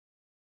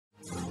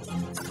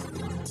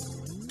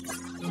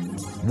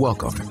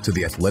Welcome to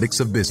the Athletics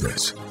of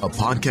Business, a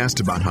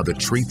podcast about how the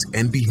traits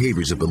and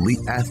behaviors of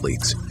elite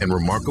athletes and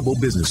remarkable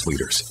business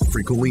leaders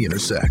frequently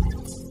intersect.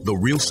 The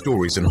real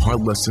stories and hard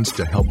lessons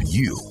to help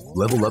you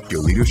level up your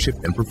leadership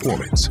and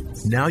performance.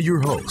 Now your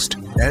host,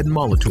 Ed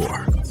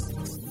Molitor.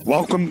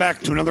 Welcome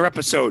back to another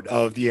episode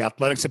of the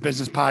Athletics of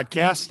Business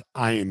podcast.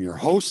 I am your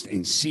host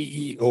and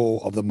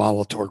CEO of the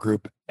Molitor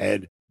Group,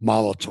 Ed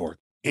Molitor.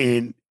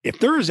 And if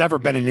there has ever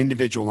been an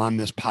individual on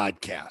this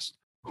podcast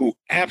who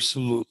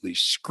absolutely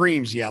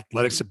screams the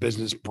Athletics of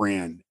Business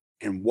brand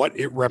and what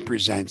it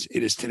represents,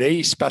 it is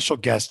today's special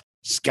guest,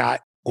 Scott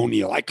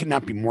O'Neill. I could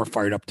not be more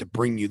fired up to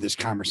bring you this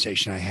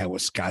conversation I had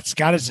with Scott.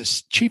 Scott is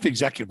the Chief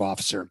Executive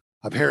Officer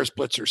of Harris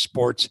Blitzer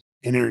Sports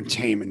and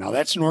Entertainment. Now,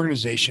 that's an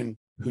organization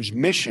whose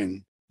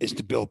mission is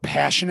to build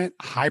passionate,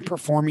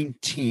 high-performing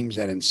teams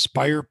that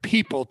inspire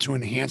people to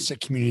enhance the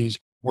communities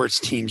where its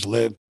teams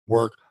live,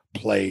 work,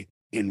 play,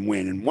 and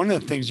win. And one of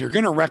the things you're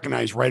going to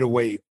recognize right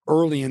away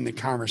early in the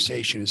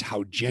conversation is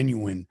how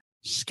genuine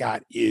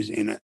Scott is.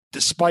 And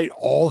despite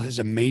all his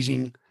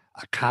amazing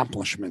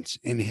accomplishments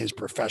in his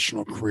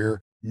professional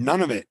career,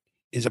 none of it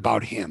is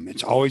about him.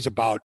 It's always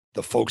about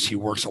the folks he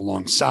works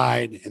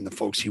alongside and the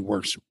folks he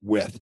works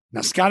with.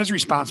 Now, Scott is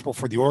responsible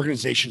for the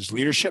organization's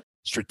leadership,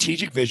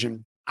 strategic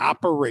vision,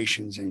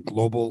 operations, and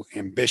global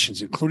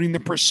ambitions, including the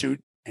pursuit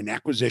and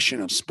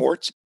acquisition of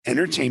sports,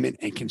 entertainment,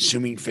 and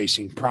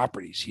consumer-facing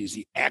properties. He is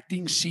the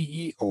acting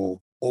CEO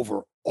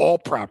over all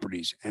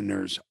properties, and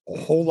there's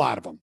a whole lot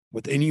of them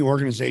within the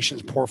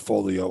organization's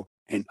portfolio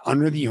and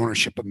under the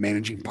ownership of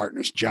managing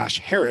partners Josh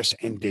Harris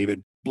and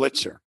David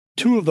Blitzer.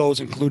 Two of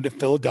those include the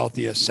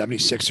Philadelphia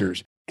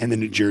 76ers and the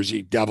New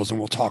Jersey Devils, and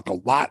we'll talk a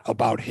lot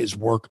about his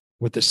work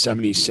with the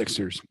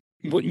 76ers.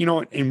 Well, you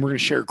know, and we're going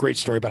to share a great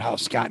story about how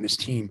Scott and his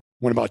team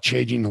went about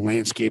changing the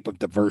landscape of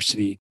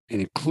diversity and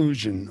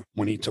inclusion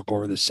when he took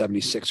over the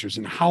 76ers,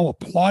 and how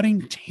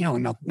applauding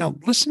talent. Now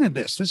listen to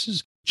this. This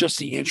is just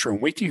the intro,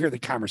 and wait to hear the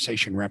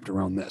conversation wrapped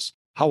around this.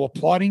 How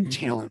applauding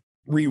talent,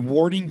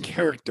 rewarding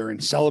character,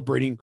 and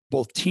celebrating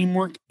both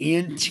teamwork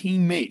and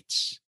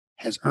teammates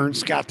has earned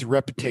Scott the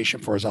reputation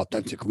for his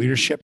authentic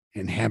leadership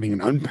and having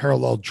an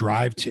unparalleled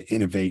drive to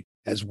innovate,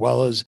 as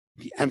well as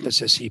the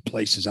emphasis he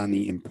places on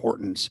the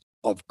importance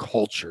of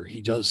culture.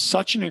 He does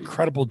such an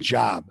incredible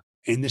job.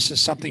 And this is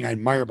something I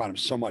admire about him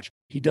so much.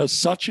 He does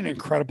such an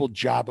incredible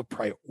job of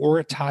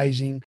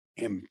prioritizing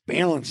and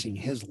balancing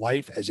his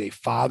life as a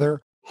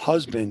father,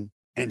 husband,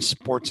 and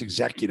sports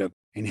executive.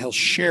 And he'll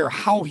share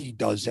how he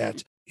does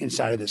that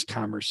inside of this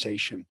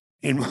conversation.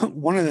 And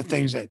one of the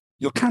things that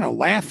you'll kind of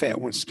laugh at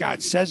when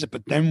Scott says it,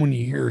 but then when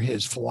you hear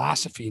his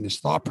philosophy and his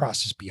thought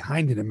process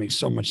behind it, it makes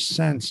so much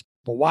sense.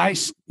 But why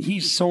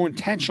he's so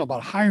intentional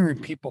about hiring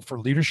people for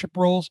leadership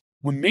roles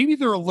when maybe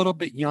they're a little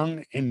bit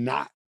young and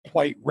not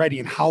quite ready,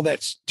 and how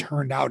that's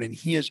turned out. And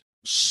he is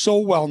so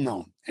well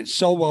known and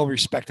so well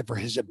respected for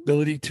his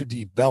ability to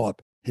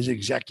develop his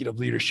executive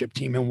leadership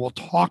team. And we'll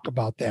talk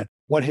about that,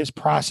 what his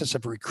process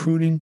of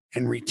recruiting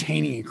and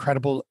retaining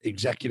incredible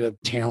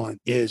executive talent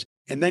is.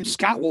 And then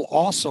Scott will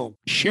also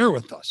share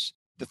with us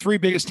the three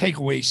biggest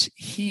takeaways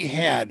he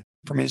had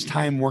from his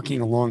time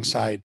working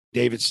alongside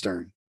David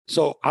Stern.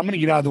 So I'm going to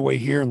get out of the way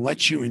here and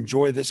let you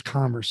enjoy this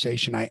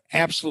conversation. I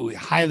absolutely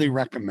highly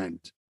recommend,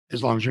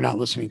 as long as you're not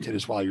listening to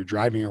this while you're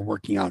driving or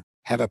working out,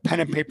 have a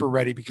pen and paper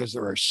ready, because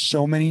there are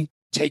so many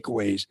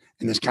takeaways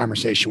in this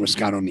conversation with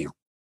Scott O'Neill.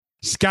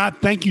 Scott,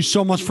 thank you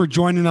so much for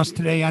joining us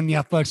today on the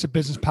Athletics of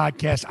Business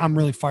podcast. I'm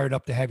really fired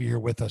up to have you here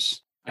with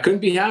us. I couldn't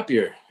be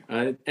happier.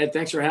 Ed,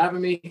 thanks for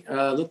having me.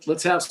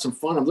 Let's have some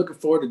fun. I'm looking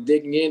forward to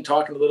digging in,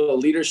 talking a little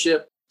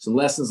leadership, some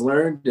lessons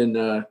learned,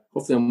 and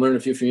hopefully I'm learning a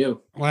few from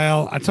you.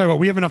 Well, I'll tell you what,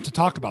 we have enough to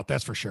talk about,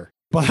 that's for sure.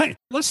 But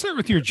let's start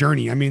with your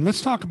journey. I mean,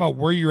 let's talk about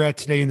where you're at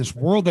today in this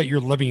world that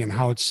you're living in,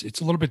 how it's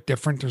a little bit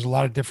different. There's a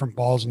lot of different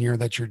balls in here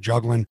that you're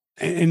juggling.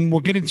 And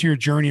we'll get into your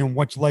journey and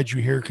what's led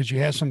you here, because you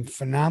have some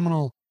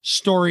phenomenal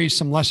stories,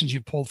 some lessons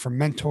you've pulled from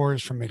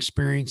mentors, from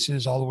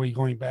experiences, all the way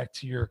going back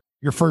to your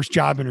first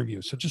job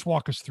interview. So just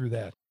walk us through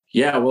that.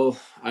 Yeah, well,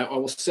 I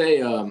will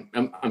say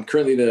I'm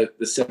currently the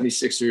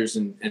 76ers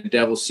and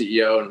Devils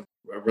CEO, and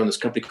I run this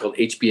company called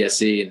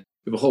HBSE, and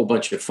we have a whole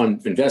bunch of fun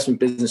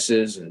investment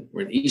businesses, and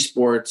we're in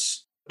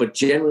esports. But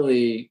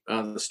generally,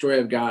 the story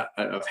I've got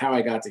of how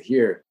I got to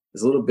here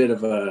is a little bit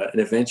of an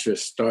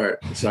adventurous start.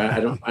 So I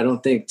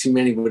don't think too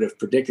many would have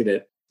predicted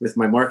it with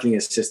my marketing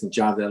assistant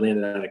job that I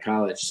landed out of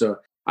college. So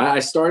I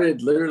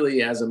started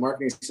literally as a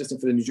marketing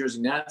assistant for the New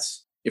Jersey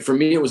Nets. For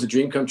me, it was a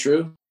dream come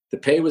true. The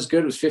pay was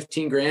good. It was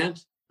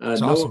 $15,000. That's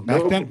awesome.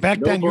 Back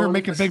then, you were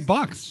making big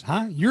bucks,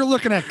 huh? You're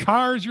looking at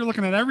cars, you're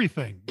looking at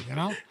everything, you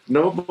know?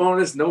 No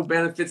bonus, no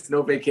benefits,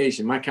 no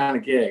vacation. My kind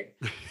of gig.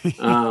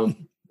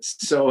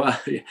 So I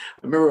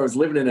remember I was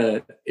living in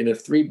a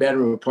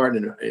 3-bedroom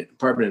apartment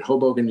in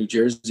Hoboken, New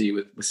Jersey,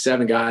 with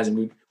 7 guys,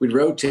 and we'd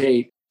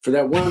rotate. For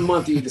that 1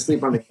 month, you had to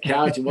sleep on the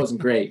couch. It wasn't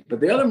great,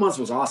 but the other months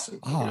was awesome.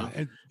 Oh,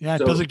 yeah.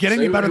 So, does it get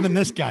any better than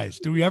this, guys?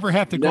 Do we ever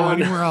have to go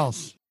anywhere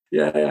else?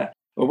 Yeah.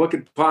 Well, what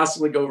could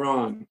possibly go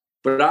wrong?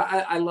 But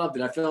I loved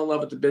it. I fell in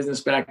love with the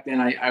business back then.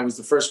 I was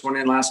the first one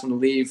in, last one to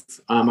leave.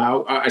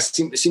 I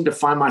seemed to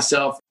find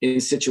myself in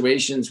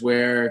situations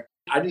where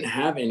I didn't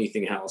have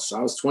anything else.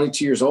 I was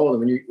 22 years old.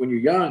 And when you're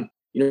young,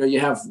 you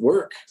have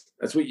work.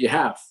 That's what you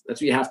have. That's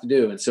what you have to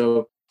do. And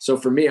so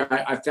for me,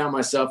 I found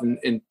myself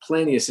in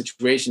plenty of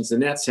situations. The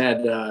Nets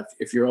had,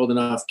 if you're old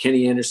enough,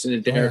 Kenny Anderson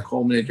and Derek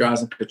Coleman and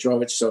Drazen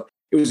Petrovic. So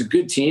it was a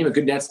good team, a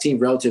good Nets team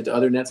relative to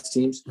other Nets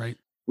teams. Right.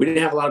 We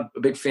didn't have a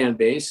big fan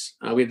base.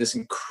 We had this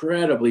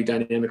incredibly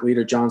dynamic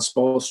leader, John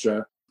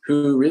Spoelstra,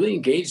 who really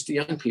engaged the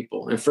young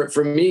people. And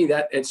for me,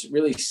 that it's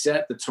really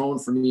set the tone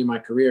for me in my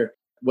career.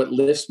 What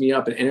lifts me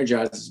up and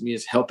energizes me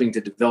is helping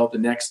to develop the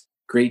next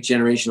great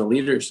generation of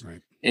leaders.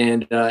 Right.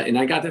 And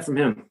I got that from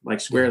him, like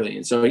squarely.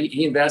 And so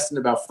he invested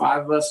in about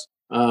 5 of us.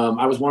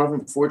 I was one of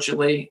them,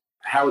 fortunately.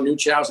 Howard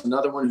Newchow's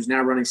another one who's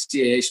now running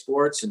CAA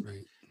Sports. And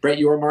Brett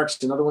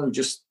Yormark's another one who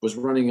just was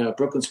running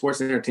Brooklyn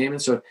Sports and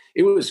Entertainment. So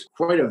it was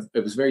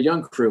a very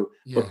young crew,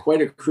 but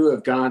quite a crew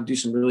have gone to do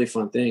some really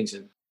fun things.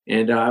 From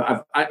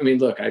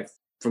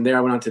there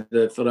I went on to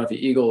the Philadelphia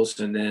Eagles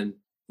and then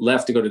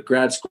left to go to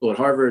grad school at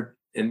Harvard.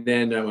 And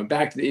then I went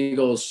back to the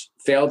Eagles,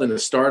 failed in a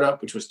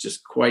startup, which was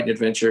just quite an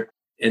adventure.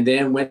 And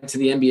then went to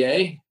the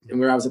NBA, and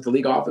where I was at the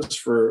league office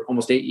for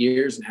almost 8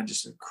 years and had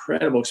just an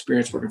incredible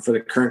experience working for the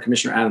current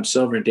commissioner, Adam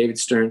Silver, and David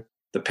Stern,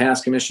 the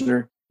past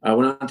commissioner. I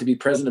went on to be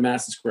president of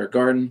Madison Square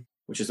Garden,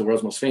 which is the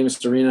world's most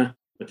famous arena,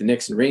 with the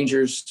Knicks and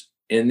Rangers.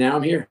 And now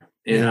I'm here.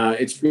 And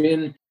it's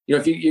been,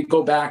 if you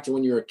go back to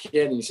when you were a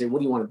kid and you say, what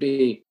do you want to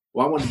be?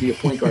 Well, I wanted to be a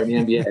point guard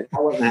in the NBA.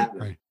 That wasn't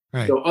happening.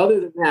 Right. So other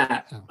than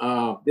that,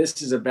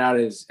 this is about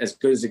as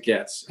good as it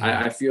gets.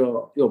 I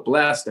feel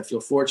blessed. I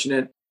feel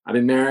fortunate. I've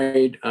been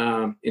married.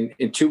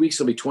 In 2 weeks,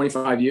 it'll be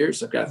 25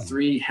 years. I've got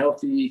 3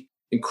 healthy,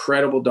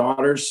 incredible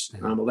daughters,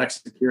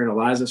 Alexa, Kira, and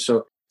Eliza.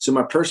 So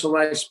my personal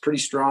life's pretty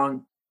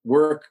strong.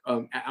 Work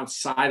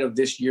outside of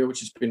this year,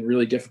 which has been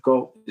really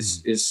difficult,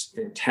 is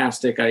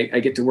fantastic. I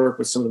get to work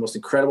with some of the most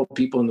incredible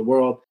people in the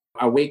world.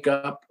 I wake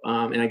up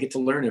and I get to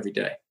learn every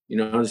day.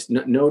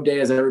 No day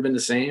has ever been the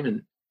same.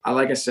 And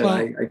like I said,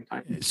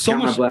 I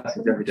count my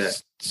blessings every day.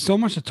 So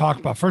much to talk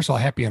about. First of all,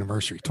 happy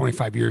anniversary.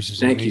 25 years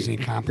is an amazing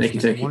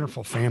accomplishment. Thank you.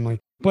 Wonderful family.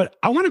 But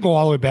I want to go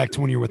all the way back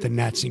to when you were with the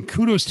Nets, and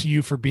kudos to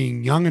you for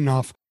being young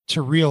enough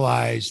to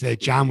realize that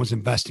John was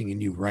investing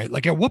in you, right?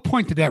 Like, at what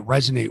point did that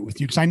resonate with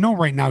you? Because I know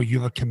right now you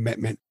have a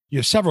commitment. You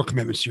have several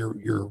commitments to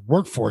your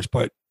workforce,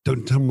 but to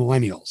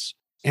millennials.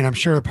 And I'm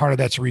sure part of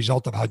that's a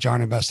result of how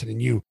John invested in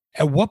you.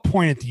 At what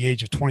point at the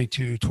age of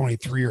 22,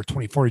 23, or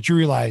 24 did you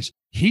realize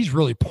he's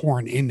really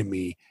pouring into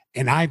me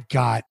and I've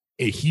got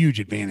a huge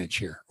advantage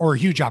here, or a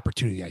huge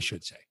opportunity, I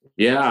should say?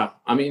 Yeah.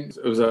 I mean,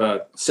 it was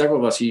several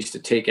of us used to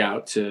take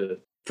out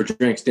for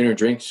dinner and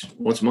drinks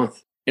once a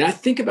month. And I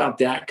think about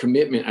that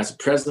commitment as a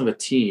president of a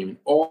team,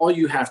 all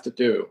you have to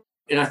do.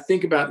 And I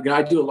think about,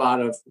 I do a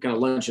lot of kind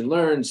of lunch and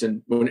learns.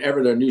 And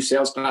whenever there are new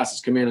sales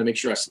classes come in, I make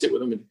sure I sit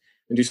with them and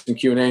do some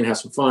Q&A and have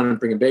some fun and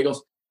bring in bagels.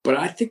 But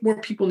I think more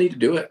people need to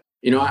do it.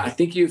 I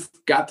think you've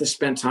got to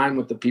spend time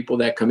with the people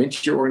that come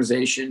into your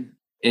organization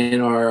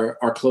and are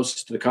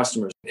closest to the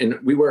customers. And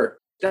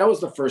that was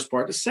the first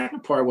part. The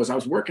second part was I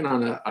was working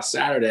on a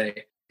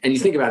Saturday, and you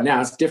think about it now,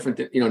 it's different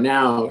than,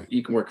 now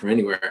you can work from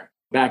anywhere.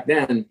 Back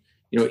then,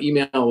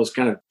 email was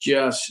kind of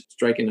just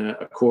striking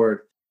a chord.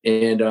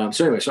 And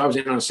so I was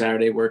in on a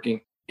Saturday working,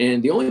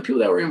 and the only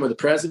people that were in were the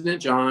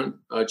president, John,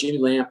 Jimmy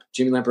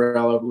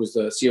Lamparello, who was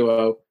the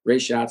COO, Ray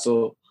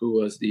Schatzel, who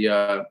was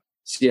the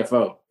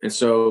CFO.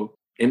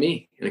 And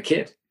me and a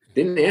kid.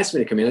 They didn't ask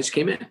me to come in. I just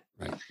came in.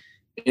 Right.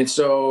 And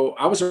so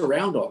I was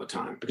around all the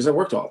time because I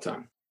worked all the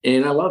time.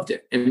 And I loved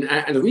it. And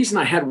the reason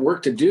I had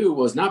work to do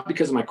was not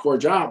because of my core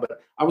job,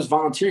 but I was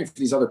volunteering for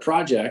these other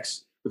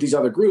projects with these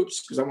other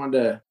groups because I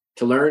wanted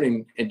to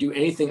learn and do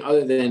anything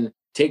other than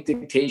take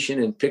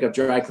dictation and pick up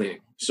dry cleaning.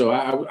 So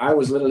I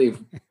was literally,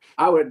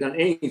 I would have done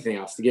anything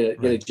else to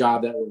get a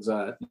job that was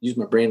use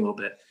my brain a little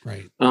bit.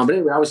 Right. But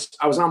anyway, I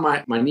was on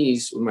my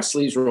knees with my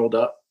sleeves rolled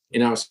up,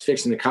 and I was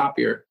fixing the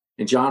copier.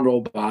 And John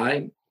rolled by.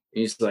 And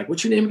he's like,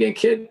 "What's your name again,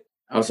 kid?"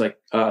 I was like,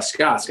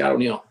 Scott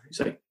O'Neill. He's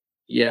like,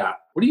 "Yeah.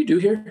 What do you do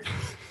here?"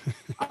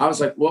 I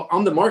was like, "Well,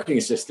 I'm the marketing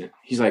assistant."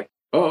 He's like,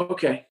 "Oh,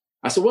 okay."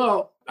 I said,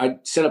 "Well, I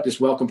set up this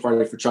welcome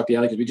party for Chuck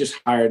Daly because we just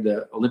hired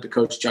the Olympic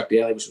coach Chuck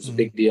Daly, which was a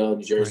big deal in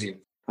New Jersey."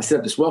 Right. I set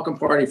up this welcome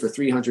party for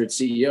 300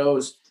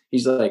 CEOs.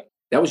 He's like,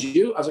 "That was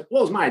you?" I was like,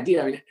 "Well, it was my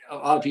idea." I mean, a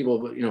lot of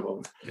people,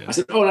 Yeah. I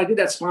said, "Oh, and I did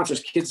that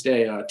Sponsors Kids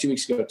Day 2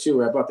 weeks ago too,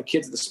 where I brought the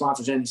kids to the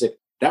sponsors in." He's like,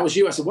 "That was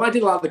you?" I said, "Well, I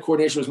did a lot of the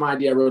coordination. It was my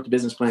idea. I wrote the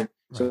business plan."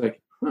 Right. So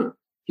like, huh.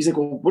 He's like,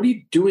 "Well, what are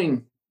you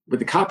doing with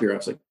the copier?" I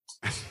was like,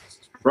 "It's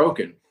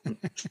broken. I'm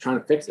trying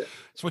to fix it."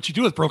 It's what you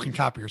do with broken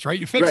copiers, right?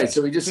 You fix it. Right.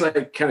 So he just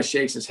like kind of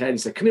shakes his head.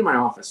 He's like, "Come in my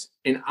office."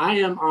 And I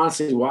am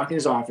honestly walking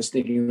his office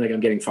thinking like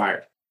I'm getting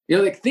fired.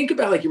 Like think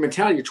about like your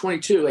mentality. You're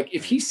 22. Like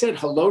if he said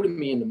hello to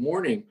me in the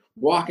morning,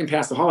 walking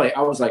past the hallway,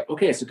 I was like,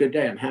 "Okay, it's a good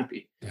day. I'm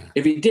happy." Yeah.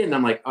 If he didn't,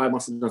 I'm like, "Oh, I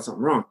must have done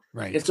something wrong."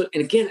 Right.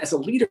 And again, as a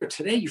leader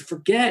today, you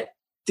forget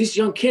these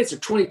young kids are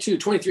 22,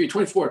 23,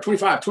 24,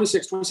 25,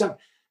 26, 27.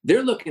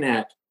 They're looking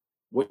at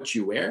what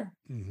you wear,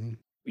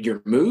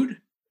 your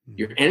mood,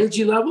 your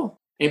energy level.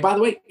 And by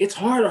the way, it's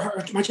hard.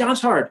 My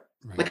job's hard.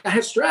 Right. Like I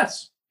have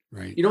stress.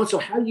 Right. And so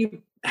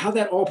how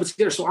that all puts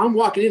together. So I'm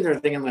walking in there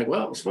thinking like,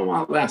 well, it's fun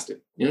while it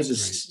lasted. This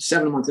is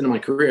 7 months into my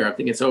career. I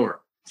think it's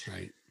over.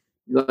 Right.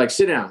 He's like,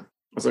 sit down.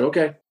 I was like,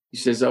 okay. He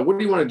says, what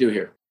do you want to do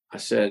here? I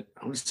said,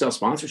 I want to sell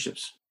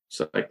sponsorships.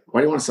 So like,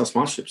 why do you want to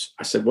sell sponsorships?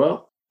 I said,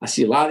 well, I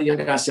see a lot of the young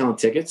guys selling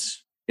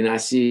tickets, and I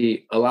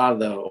see a lot of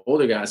the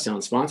older guys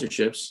selling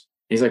sponsorships.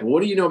 And he's like, well,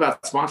 what do you know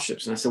about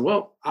sponsorships? And I said,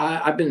 well,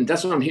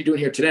 that's what I'm doing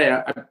here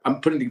today. I'm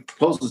putting the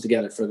proposals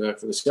together for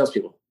the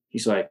salespeople.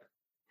 He's like,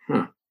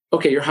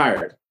 okay, you're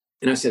hired.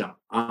 And I said,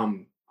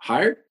 I'm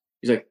hired?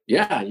 He's like,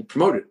 yeah, you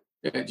promoted.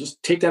 Yeah,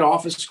 just take that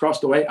office across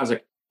the way. I was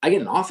like, I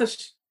get an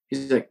office?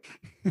 He's like,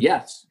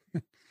 yes.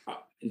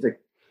 He's like,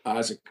 I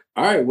was like,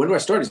 all right, when do I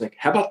start? He's like,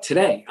 how about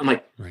today? I'm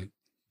like, right.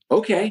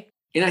 Okay.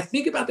 And I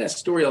think about that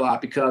story a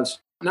lot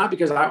not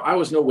because I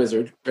was no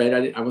wizard,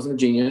 right? I wasn't a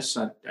genius,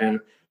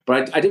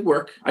 but I did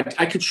work.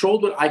 I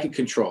controlled what I could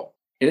control.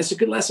 And it's a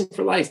good lesson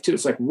for life too.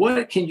 It's like,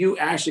 what can you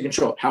actually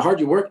control? How hard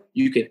you work,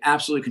 you can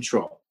absolutely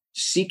control.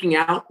 Seeking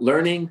out,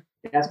 learning,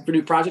 asking for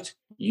new projects,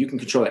 you can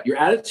control that. Your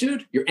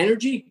attitude, your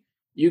energy,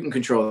 you can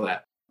control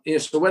that.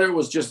 So whether it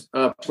was just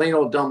plain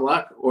old dumb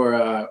luck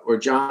or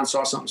John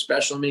saw something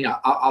special in me,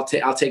 I'll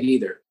take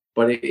either.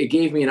 But it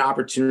gave me an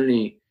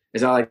opportunity,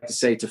 as I like to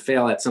say, to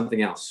fail at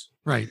something else.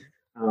 Right.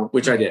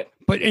 Which I did.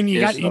 But you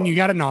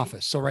got an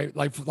office, so right,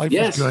 life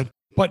yes. was good.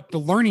 But the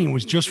learning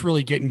was just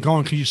really getting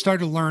going because you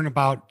started to learn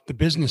about the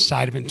business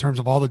side of it in terms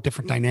of all the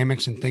different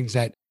dynamics and things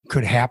that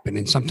could happen.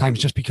 And sometimes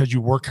just because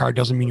you work hard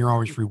doesn't mean you're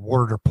always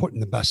rewarded or put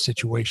in the best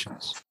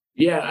situations.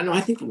 Yeah, I know.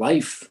 I think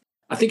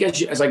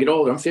as I get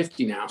older, I'm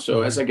 50 now.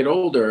 So as I get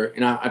older,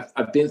 and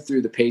I've been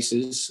through the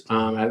paces,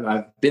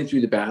 I've been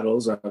through the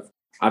battles,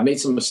 I've made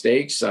some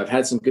mistakes, I've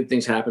had some good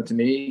things happen to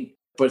me.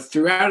 But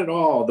throughout it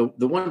all,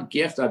 the one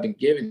gift I've been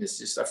given is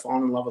just I've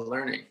fallen in love with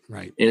learning.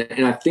 Right.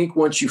 And I think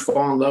once you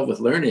fall in love with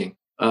learning,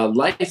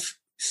 life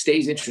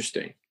stays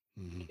interesting.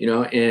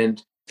 Mm-hmm.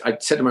 And I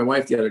said to my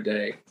wife the other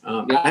day,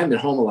 I haven't been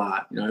home a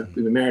lot. We've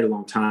been married a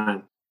long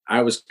time.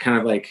 I was kind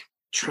of like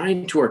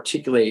trying to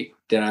articulate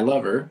that I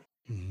love her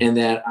and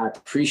that I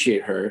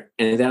appreciate her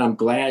and that I'm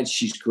glad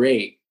she's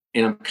great.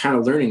 And I'm kind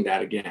of learning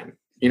that again,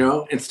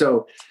 And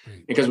so,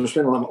 because we're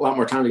spending a lot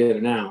more time together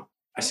now,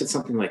 I said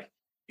something like,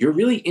 "You're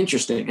really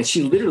interesting." And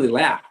she literally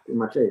laughed in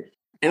my face.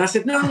 And I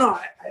said, no,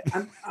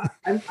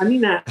 I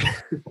mean that.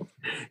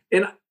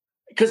 And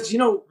because,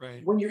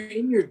 when you're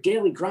in your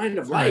daily grind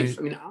of life,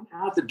 I mean, I'm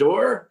out the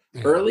door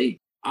early.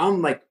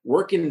 I'm like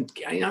working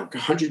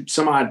 100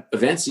 some odd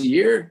events a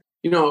year,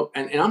 and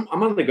I'm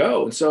on the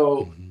go. And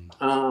so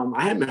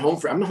I haven't been home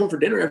I'm home for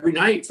dinner every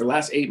night for the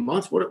last 8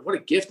 months. What a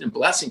gift and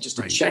blessing just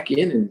to check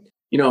in. And,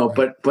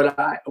 but what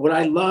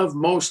I love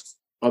most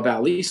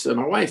about Lisa,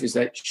 my wife, is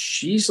that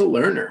she's a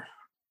learner.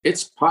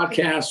 It's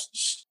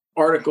podcasts,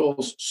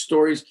 articles,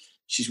 stories.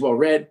 She's well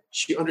read.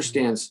 She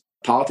understands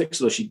politics,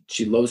 so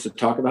she loves to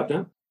talk about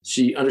them.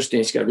 She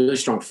understands. She's got a really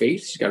strong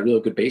faith. She's got a really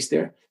good base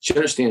there. She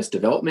understands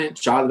development,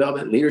 child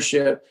development,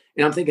 leadership.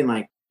 And I'm thinking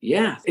like,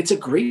 yeah, it's a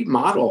great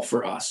model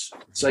for us.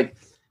 It's like,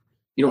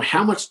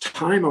 how much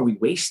time are we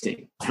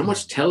wasting? How many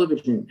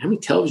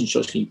television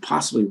shows can you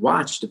possibly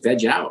watch to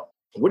veg out?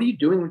 What are you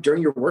doing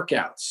during your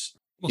workouts?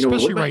 Well,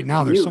 especially right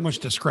now, there's so much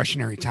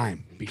discretionary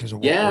time because of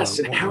what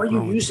and how are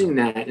you using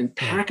that and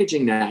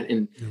packaging that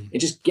and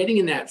just getting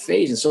in that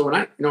phase? And so when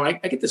I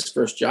get this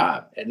first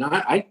job, and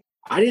I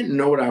didn't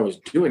know what I was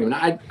doing. And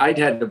I'd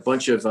had a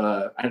bunch of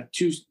I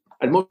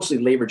had mostly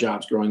labor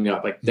jobs growing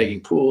up, like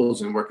digging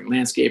pools and working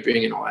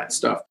landscaping and all that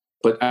stuff.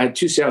 But I had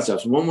 2 sales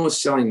jobs. One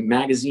was selling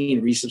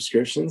magazine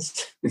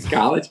resubscriptions in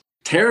college.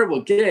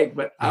 Terrible gig,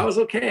 but I was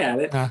okay at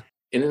it.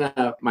 And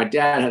then my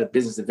dad had a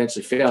business that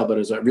eventually failed, but it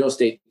was a real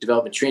estate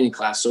development training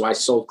class. So I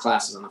sold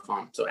classes on the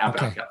phone. So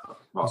outbound.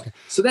 Okay.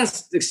 So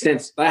that's the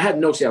extent. I had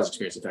no sales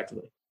experience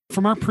effectively.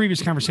 From our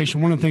previous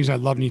conversation, one of the things I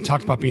love, and you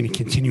talked about being a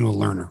continual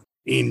learner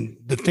in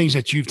the things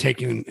that you've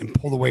taken and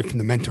pulled away from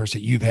the mentors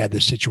that you've had, the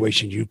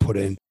situations you put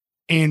in.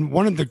 And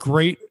one of the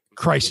great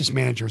crisis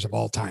managers of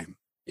all time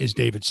is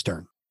David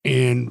Stern.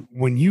 And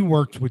when you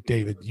worked with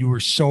David, you were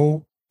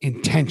so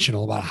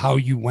intentional about how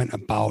you went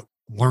about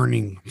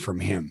learning from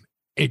him.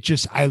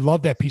 I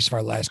love that piece of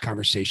our last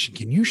conversation.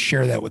 Can you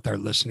share that with our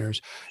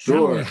listeners? Sure.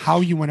 Not only how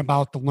you went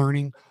about the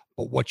learning,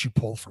 but what you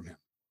pulled from him.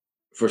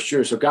 For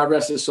sure. So God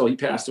rest his soul. He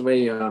passed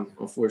away,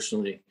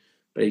 unfortunately,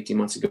 about 18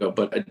 months ago,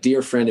 but a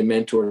dear friend and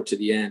mentor to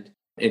the end.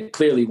 And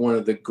clearly one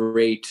of the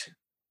great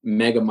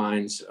mega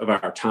minds of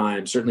our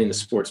time, certainly in the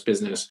sports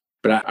business,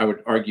 but I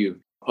would argue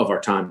of our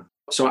time.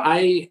 So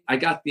I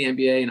got the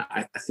MBA and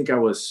I think I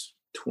was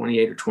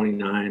 28 or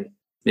 29,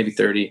 maybe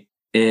 30.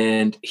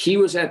 And he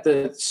was at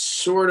the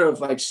sort of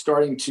like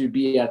starting to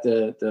be at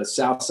the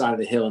south side of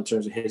the hill in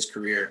terms of his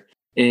career.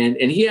 And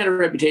he had a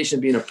reputation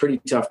of being a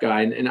pretty tough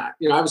guy. And I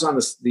was on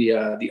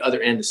the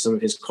other end of some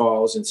of his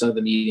calls and some of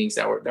the meetings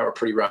that were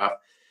pretty rough.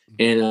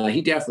 And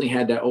he definitely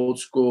had that old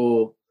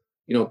school,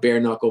 bare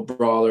knuckle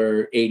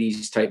brawler,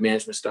 80s type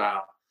management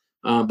style.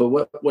 But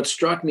what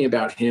struck me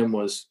about him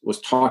was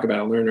talk about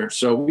a learner.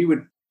 So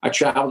I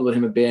traveled with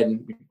him a bit,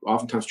 and we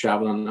oftentimes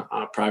traveled on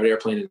a private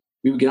airplane. And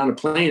we would get on a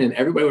plane, and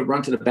everybody would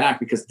run to the back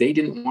because they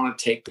didn't want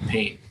to take the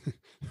pain.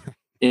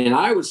 And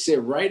I would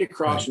sit right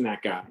across from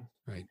that guy.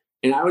 Right.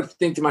 And I would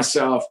think to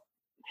myself,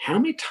 how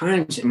many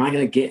times am I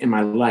going to get in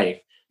my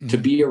life to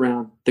be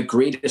around the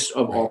greatest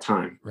of all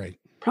time? Right.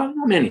 Probably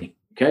not many.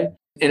 Okay.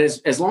 And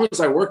as long as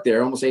I worked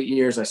there, almost 8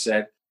 years, I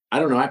said, I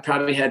don't know, I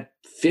probably had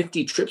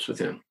 50 trips with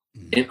him.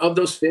 And of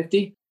those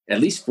 50, at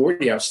least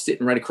 40, I was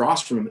sitting right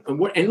across from him.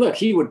 And look,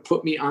 he would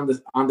put me on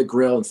the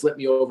grill and flip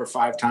me over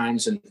 5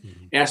 times and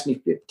ask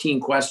me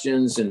 15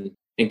 questions and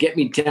get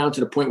me down to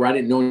the point where I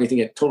didn't know anything,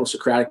 a total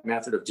Socratic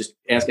method of just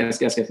ask.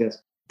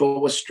 But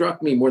what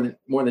struck me more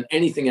than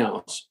anything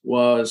else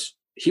was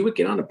he would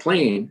get on a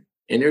plane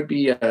and there'd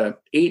be a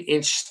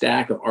 8-inch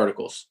stack of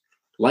articles,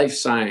 life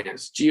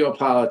science,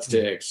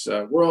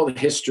 geopolitics, world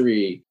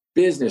history,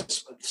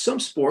 business, some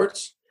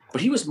sports,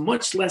 but he was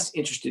much less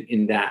interested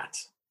in that.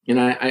 And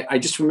I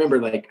just remember,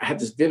 like, I have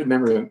this vivid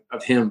memory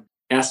of him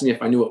asking me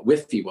if I knew what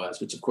Wi-Fi was,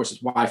 which of course is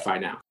Wi-Fi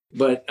now,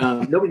 but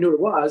nobody knew what it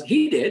was.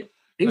 He did.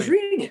 He was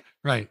reading it.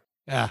 Right.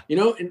 Yeah.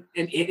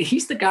 And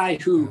he's the guy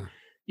who,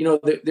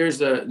 there's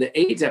the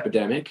AIDS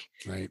epidemic,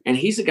 right? And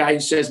he's the guy who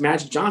says,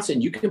 Magic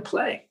Johnson, you can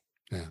play.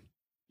 Yeah.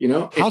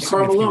 How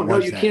Karl Malone, no,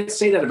 you can't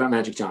say that about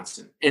Magic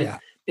Johnson. And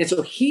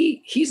so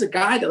he's a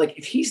guy that, like,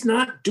 if he's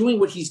not doing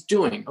what he's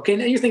doing, okay,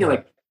 now you're thinking,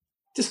 like,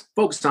 just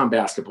focus on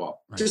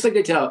basketball. Right. Just like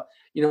they tell,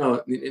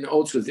 in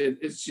old schools,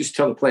 it's just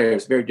tell the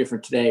players, very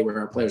different today where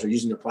our players are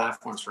using their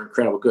platforms for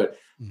incredible good.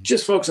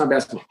 Just focus on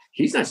basketball.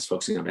 He's not just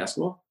focusing on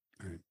basketball.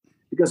 Right.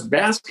 Because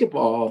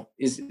basketball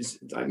is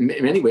in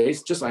many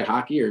ways, just like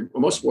hockey or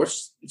most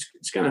sports,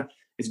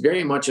 it's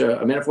very much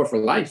a metaphor for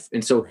life.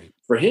 And so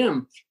for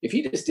him, if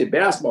he just did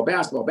basketball,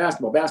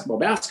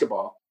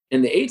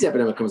 and the AIDS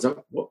epidemic comes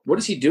up, what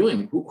is he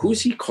doing? Who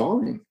is he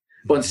calling?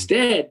 Well,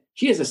 instead,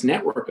 he has this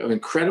network of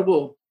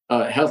incredible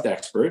health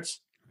experts.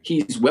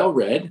 He's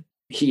well-read.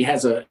 He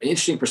has an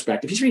interesting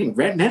perspective. He's reading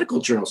medical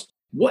journals.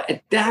 What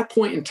at that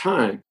point in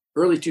time,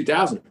 early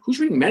 2000,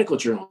 who's reading medical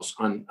journals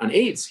on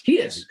AIDS? He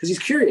is, because he's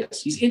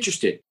curious. He's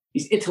interested.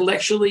 He's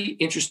intellectually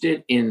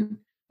interested in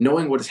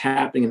knowing what is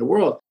happening in the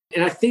world.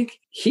 And I think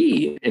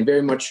he, and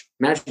very much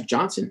Magic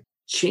Johnson,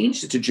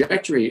 changed the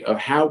trajectory of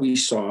how we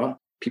saw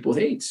people with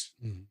AIDS.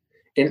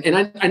 And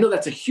I know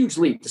that's a huge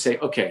leap to say,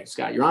 okay,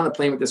 Scott, you're on a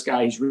plane with this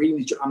guy. He's reading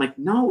these. I'm like,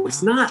 no,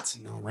 it's not.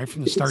 No, right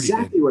from the start.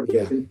 Exactly what it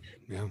is. And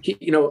he,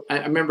 I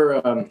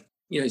remember,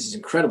 these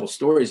incredible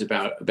stories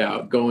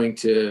about going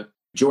to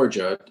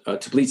Georgia,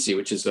 to Blitzer,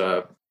 which is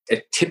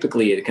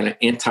typically a kind of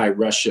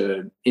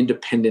anti-Russia,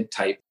 independent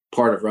type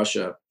part of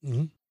Russia.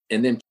 And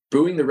then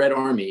booing the Red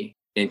Army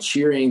and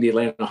cheering the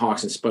Atlanta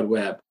Hawks and Spud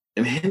Webb.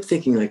 And him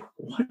thinking, like,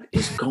 what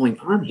is going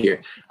on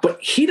here? But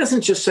he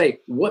doesn't just say,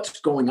 what's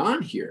going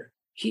on here?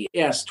 He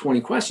asks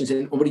 20 questions.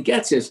 And what he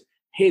gets is,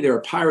 hey, there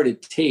are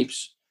pirated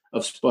tapes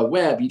of Spud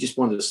Webb. He just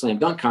won the slam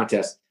dunk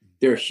contest.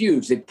 They're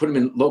huge. They put them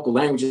in local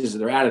languages.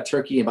 They're out of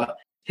Turkey. And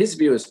his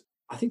view is,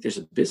 I think there's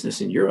a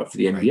business in Europe for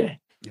the NBA. Right.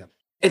 Yeah.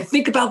 And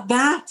think about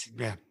that.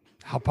 Yeah.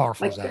 How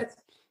powerful is that?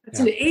 That's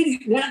in the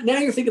 80s. Now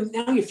you're thinking,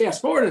 now you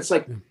fast forward, and it's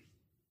like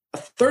a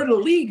third of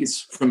the league is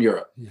from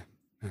Europe. Yeah.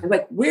 And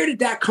like, where did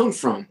that come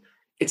from?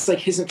 It's like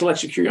his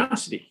intellectual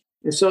curiosity.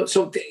 And so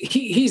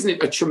he's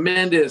a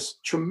tremendous,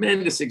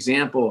 tremendous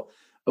example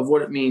of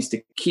what it means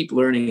to keep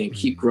learning and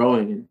keep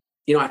growing. And,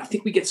 I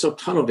think we get so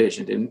tunnel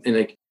visioned and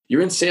like,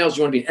 you're in sales,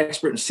 you want to be an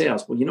expert in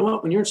sales. Well, you know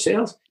what? When you're in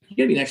sales, you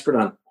got to be an expert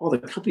on all the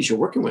companies you're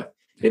working with.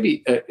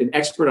 Maybe an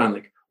expert on,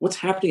 like, what's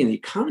happening in the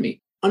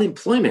economy,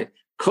 unemployment,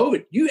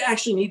 COVID. You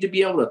actually need to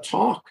be able to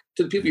talk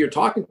to the people you're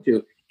talking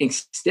to and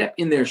step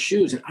in their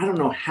shoes. And I don't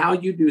know how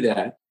you do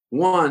that.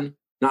 One,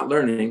 not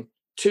learning.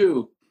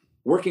 Two,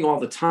 working all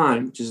the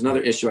time, which is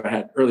another issue I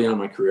had early on in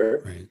my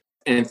career. Right.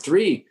 And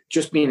three,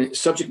 just being a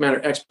subject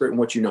matter expert in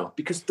what you know,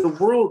 because the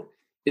world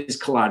is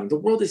colliding. The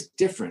world is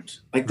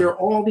different. Like, there are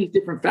all these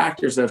different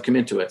factors that have come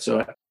into it.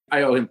 So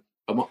I owe him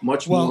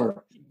much more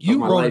of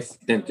my life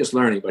than just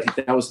learning, but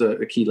that was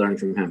the key learning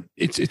from him.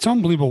 It's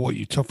unbelievable what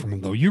you took from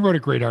him, though. You wrote a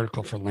great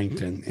article for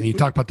LinkedIn, and you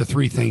talked about the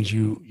 3 things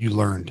you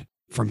learned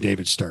from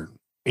David Stern,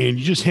 and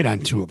you just hit on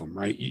 2 of them,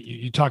 right?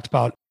 You talked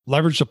about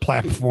leverage the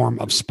platform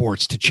of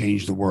sports to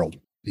change the world,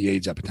 the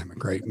AIDS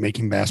epidemic, right?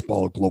 Making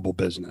basketball a global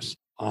business.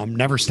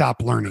 Never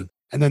stop learning.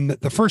 And then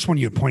the first one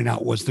you had pointed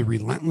out was the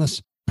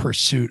relentless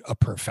pursuit of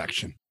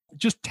perfection.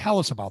 Just tell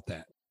us about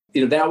that.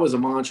 That was a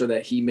mantra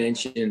that he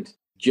mentioned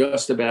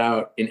just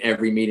about in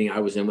every meeting I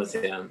was in with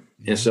him.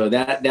 And so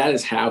that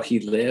is how he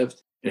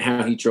lived and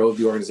how he drove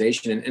the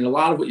organization. And a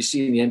lot of what you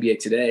see in the NBA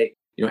today,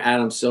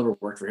 Adam Silver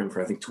worked for him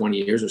for, I think, 20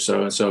 years or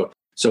so. And so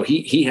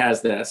he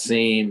has that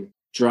same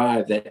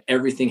drive that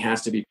everything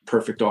has to be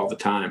perfect all the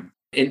time.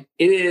 And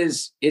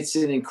it's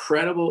an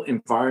incredible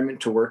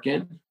environment to work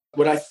in.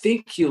 What I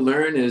think you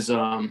learn is,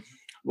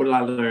 what did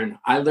I learn?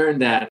 I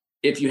learned that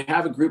if you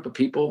have a group of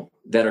people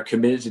that are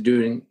committed to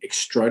doing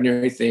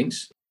extraordinary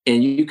things,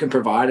 and you can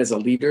provide as a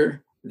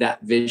leader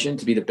that vision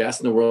to be the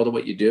best in the world at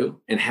what you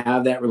do and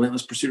have that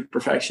relentless pursuit of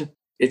perfection,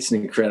 it's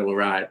an incredible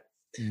ride.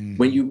 Mm-hmm.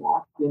 When you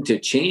walk into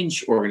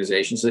change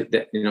organizations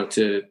that, you know,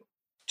 to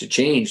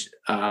change,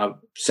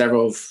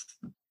 several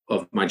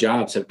of my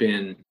jobs have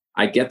been,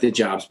 I get the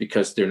jobs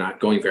because they're not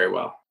going very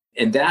well.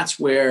 And that's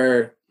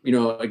where, you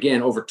know,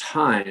 again, over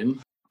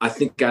time, I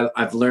think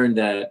I've learned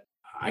that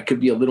I could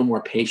be a little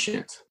more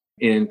patient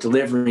in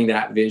delivering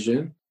that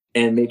vision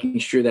and making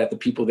sure that the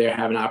people there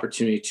have an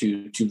opportunity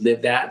to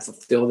live that and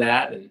fulfill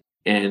that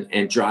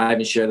and drive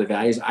and share the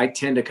values. I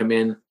tend to come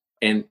in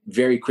and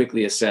very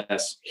quickly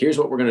assess, here's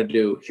what we're going to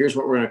do. Here's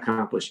what we're going to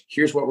accomplish.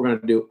 Here's what we're going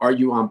to do. Are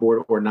you on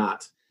board or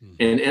not? Mm-hmm.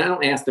 And I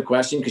don't ask the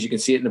question because you can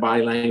see it in the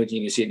body language and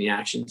you can see it in the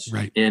actions.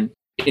 Right. And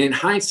in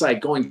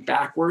hindsight, going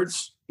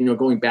backwards, you know,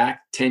 going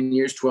back 10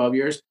 years, 12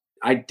 years,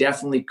 I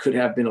definitely could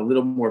have been a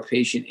little more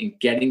patient in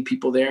getting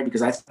people there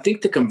because I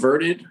think the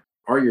converted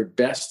are your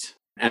best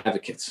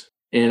advocates.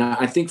 And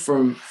I think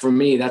for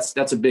me, that's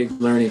a big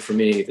learning for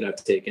me that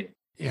I've taken.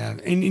 Yeah.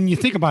 And you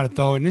think about it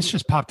though, and this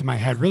just popped in my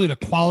head, really the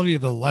quality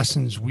of the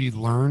lessons we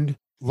learned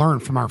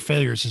from our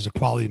failures is the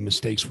quality of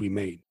mistakes we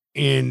made.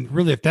 And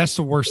really, if that's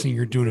the worst thing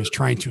you're doing is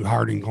trying too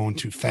hard and going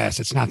too fast,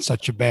 it's not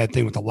such a bad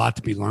thing with a lot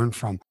to be learned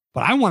from.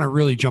 But I want to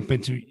really jump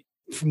into,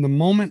 from the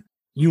moment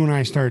you and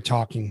I started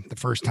talking the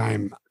first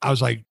time, I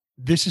was like,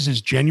 this is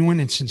as genuine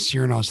and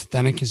sincere and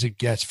authentic as it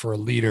gets for a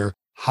leader,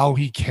 how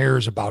he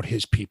cares about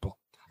his people,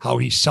 how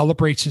he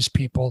celebrates his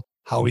people,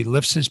 how he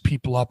lifts his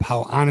people up,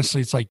 how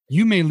honestly, it's like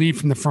you may lead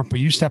from the front, but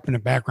you step in the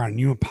background and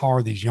you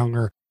empower these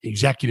younger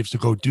executives to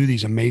go do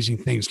these amazing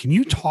things. Can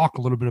you talk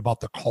a little bit about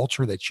the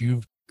culture that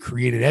you've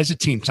created as a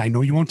team? Because I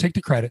know you won't take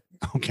the credit,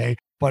 okay?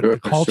 But the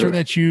culture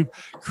that you've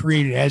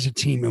created as a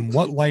team and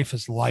what life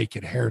is like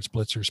at Harrods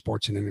Blitzer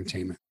Sports and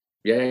Entertainment.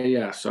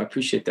 Yeah. So I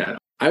appreciate that.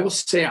 I will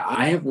say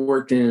I have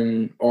worked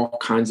in all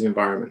kinds of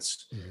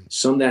environments. Mm-hmm.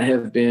 Some that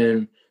have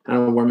been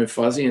kind of warm and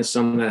fuzzy and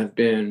some that have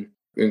been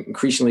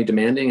increasingly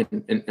demanding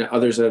and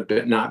others that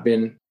have not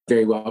been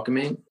very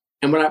welcoming.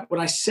 And what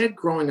I said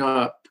growing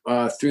up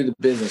through the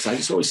business, I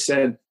just always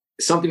said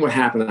something would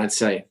happen. And I'd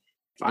say,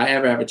 if I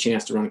ever have a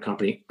chance to run a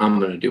company, I'm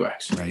going to do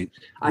X. Right.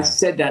 I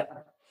said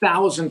that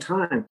 1,000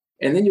 times.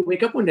 And then you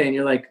wake up one day and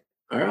you're like,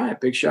 all right,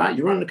 big shot,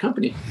 you're running a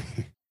company.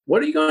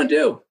 What are you going to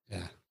do?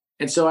 Yeah.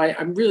 And so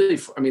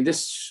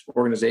this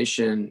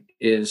organization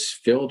is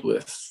filled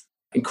with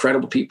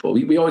incredible people.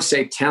 We always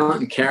say talent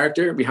and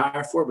character we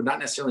hire for, but not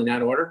necessarily in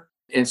that order.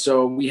 And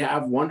so we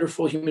have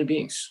wonderful human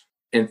beings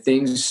and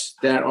things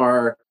that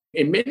are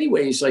in many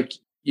ways, like,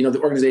 you know,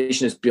 the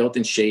organization is built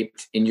and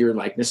shaped in your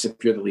likeness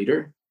if you're the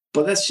leader.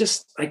 But that's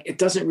just like, it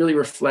doesn't really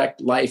reflect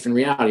life and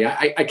reality.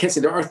 I can't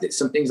say there are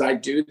some things I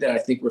do that I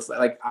think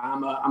reflect, like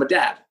I'm a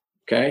dad.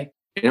 Okay.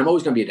 And I'm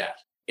always going to be a dad.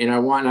 And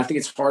I think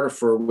it's harder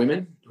for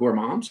women who are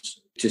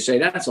moms to say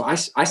that. So I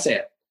say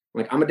it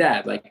like, I'm a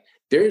dad. Like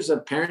there's a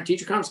parent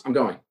teacher conference, I'm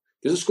going.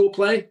 There's a school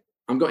play,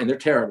 I'm going. And they're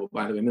terrible,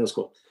 by the way, middle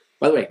school.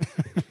 By the way,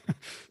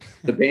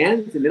 the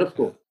band is in middle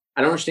school.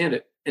 I don't understand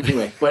it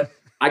anyway, but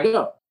I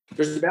go.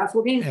 There's a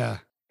basketball game. Yeah.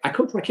 I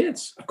coach my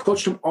kids. I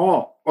coached them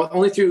all,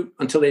 only through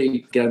until they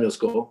get out of middle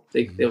school.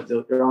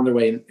 They're on their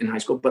way in high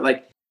school. But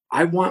like,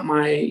 I want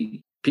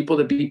my people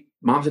to be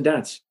moms and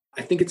dads.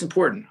 I think it's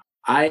important.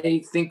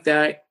 I think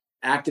that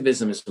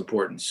activism is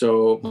important.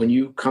 So when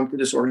you come to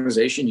this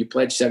organization, you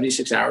pledge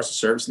 76 hours of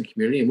service in the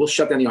community, and we'll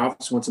shut down the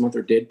office once a month,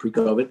 or did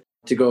pre-COVID,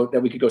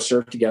 that we could go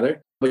serve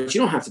together. But you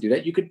don't have to do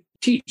that. You could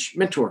teach,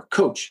 mentor,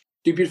 coach,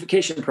 do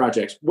beautification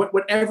projects,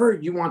 whatever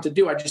you want to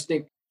do. I just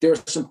think there are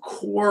some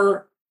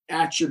core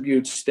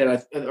attributes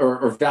that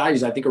or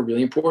values I think are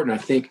really important.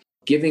 I think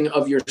giving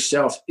of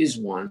yourself is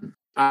one.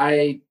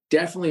 I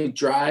definitely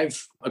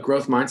drive a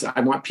growth mindset.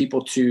 I want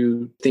people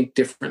to think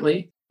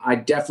differently. I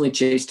definitely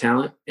chase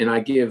talent, and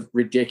I give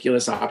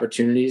ridiculous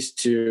opportunities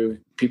to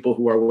people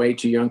who are way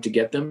too young to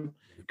get them,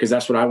 because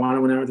that's what I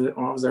wanted when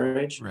I was their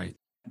age. Right.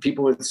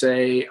 People would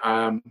say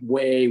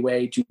way,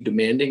 way too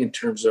demanding in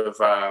terms of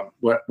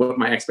what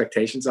my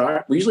expectations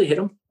are. We usually hit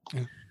them.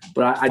 Yeah.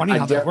 But I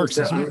definitely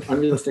set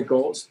unrealistic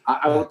goals.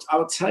 I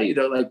will tell you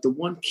though, like the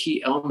one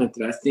key element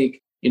that I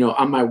think, you know,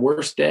 on my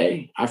worst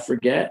day, I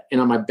forget, and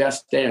on my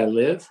best day, I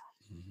live,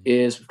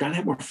 is we've got to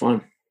have more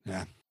fun.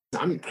 Yeah.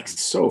 I'm like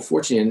so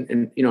fortunate.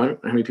 And you know, I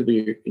don't know how many people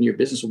in your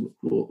business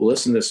will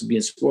listen to this and be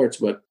in sports,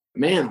 but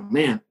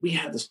man, we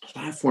have this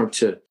platform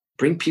to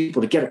bring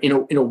people together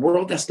in a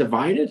world that's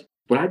divided.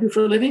 What I do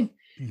for a living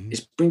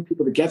is bring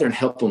people together and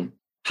help them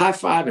high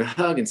five and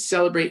hug and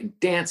celebrate and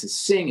dance and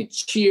sing and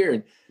cheer.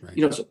 And,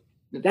 you know, so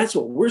that's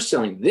what we're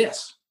selling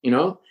this, you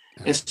know?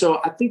 And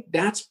so I think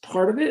that's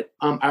part of it.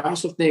 I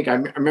also think, I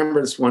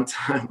remember this one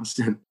time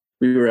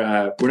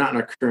we're not in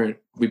our current,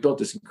 we built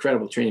this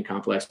incredible training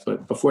complex,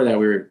 but before that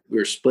we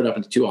were split up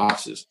into two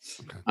offices,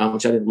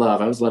 which I didn't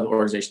love. I was loving the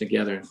organization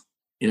together.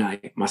 You know,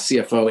 my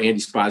CFO, Andy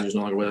Spicer, is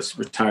no longer with us,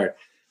 retired.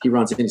 He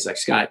runs it and he's like,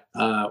 Scott,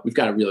 we've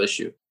got a real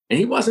issue. And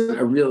he wasn't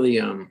a really,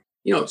 you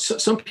know,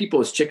 some people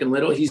is Chicken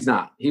Little. He's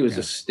not. He was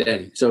just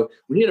steady. So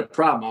when he had a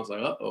problem, I was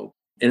like, uh-oh.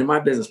 And in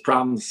my business,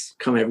 problems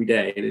come every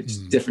day, and it's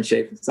different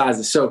shapes and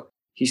sizes. So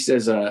he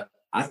says,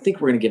 I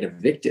think we're going to get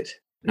evicted.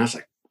 And I was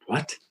like,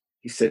 what?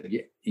 He said,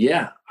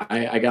 yeah,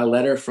 I got a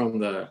letter from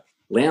the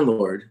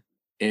landlord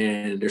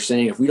and they're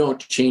saying if we don't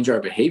change our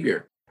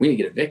behavior, we need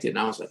to get evicted. And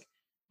I was like,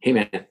 hey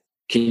man,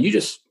 can you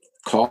just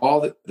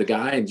call the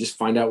guy and just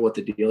find out what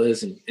the deal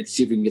is and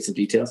see if we can get some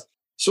details?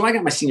 So I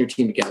got my senior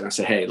team together. I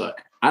said, hey,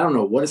 look, I don't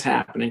know what is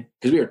happening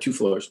because we are 2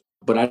 floors,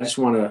 but I just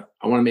want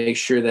to make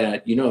sure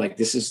that, like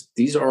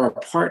these are our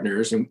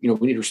partners and, we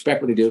need to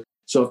respect what they do.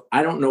 So if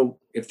I don't know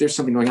if there's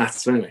something going on.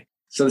 So anyway,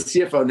 so the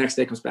CFO next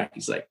day comes back.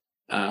 He's like,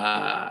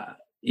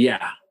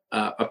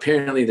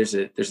 apparently there's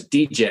a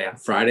DJ on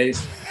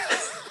Fridays.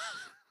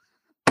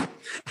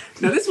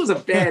 Now, this was a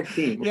bad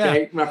team,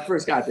 okay? When I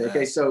first got there,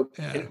 okay? So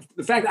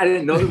the fact that I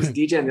didn't know there was a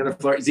DJ on the other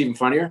floor is even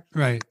funnier.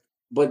 Right.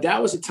 But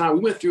that was a time,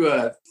 we went through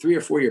a 3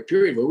 or 4 year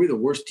period where we were the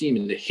worst team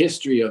in the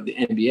history of the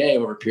NBA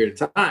over a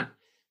period of time.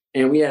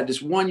 And we had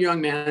this one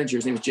young manager,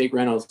 his name was Jake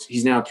Reynolds.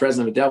 He's now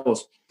president of the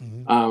Devils.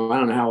 Mm-hmm. I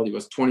don't know how old he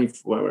was,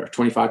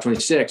 25,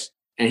 26.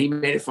 And he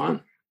made it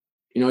fun.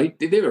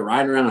 They were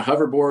riding around on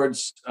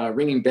hoverboards,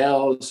 ringing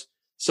bells.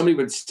 Somebody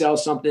would sell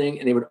something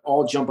and they would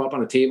all jump up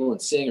on a table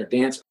and sing or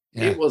dance.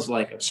 Yeah. It was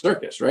like a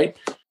circus, right?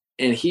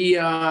 And he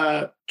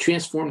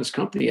transformed this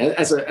company.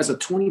 As a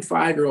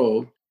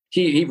 25-year-old,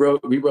 he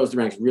rose the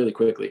ranks really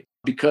quickly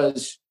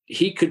because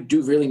he could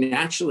do really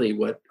naturally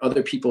what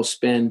other people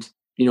spend,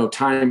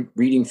 time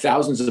reading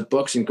thousands of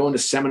books and going to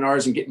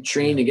seminars and getting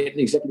trained and getting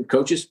executive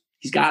coaches.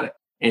 He's got it.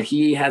 And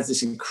he has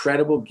this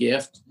incredible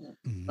gift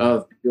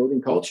of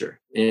building culture.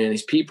 And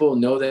his people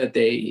know that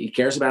he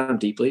cares about them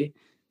deeply.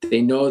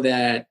 They know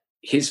that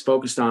he's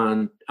focused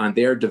on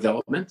their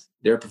development,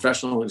 their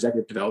professional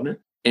executive development,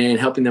 and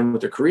helping them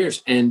with their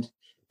careers.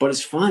 But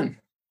it's fun.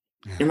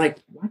 Yeah. And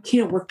why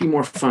can't work be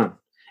more fun?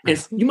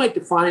 And you might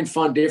define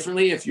fun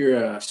differently if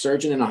you're a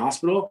surgeon in a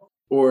hospital,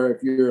 or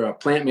if you're a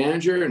plant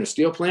manager in a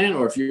steel plant,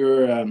 or if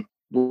you're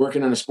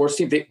working on a sports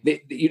team.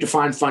 You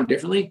define fun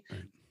differently.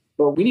 Right.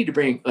 But we need to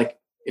bring,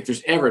 if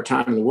there's ever a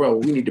time in the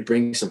world, we need to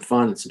bring some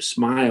fun and some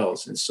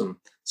smiles and some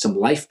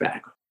life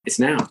back. It's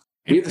now.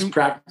 We have this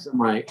practice on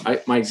my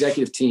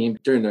executive team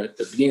during the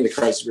beginning of the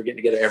crisis. We're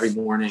getting together every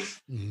morning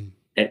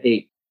at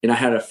 8. And I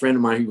had a friend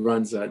of mine who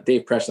runs,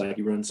 Dave Preslak,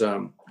 he runs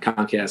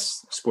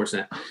Comcast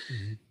Sportsnet.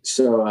 Mm-hmm.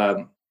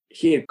 So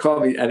he had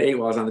called me at 8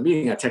 while I was on the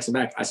meeting. I texted him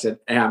back. I said,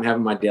 hey, I'm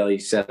having my daily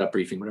setup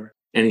briefing, whatever.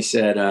 And he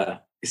said,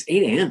 it's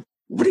 8 a.m.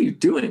 What are you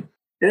doing? And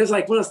it was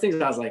like one of those things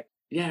I was like,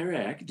 yeah,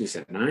 right. I could do this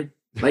at 9.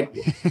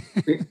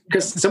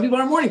 Because some people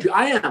are morning people.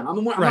 I am. I'm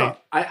a morning. Right.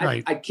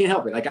 I can't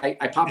help it.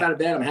 I pop out of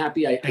bed. I'm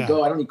happy. I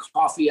go. I don't need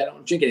coffee. I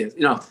don't drink anything.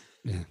 Yeah.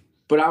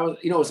 But I was,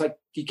 it's like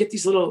you get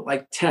these little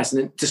tests,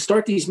 and then to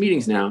start these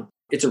meetings now,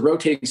 it's a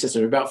rotating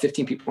system. There are about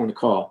 15 people on the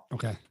call.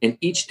 Okay. And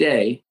each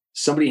day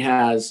somebody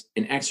has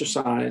an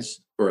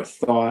exercise or a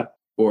thought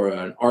or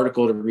an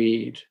article to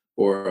read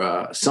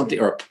or something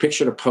or a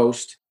picture to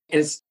post.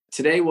 And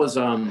today was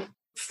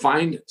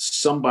find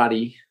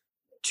somebody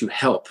to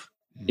help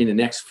in the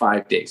next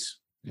 5 days.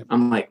 Yep.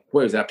 I'm like,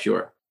 boy, is that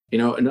pure?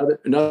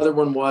 Another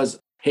one was,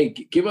 hey,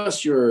 give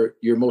us your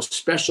most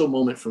special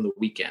moment from the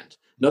weekend.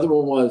 Another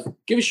one was,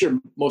 give us your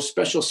most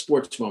special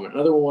sports moment.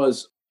 Another one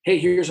was, hey,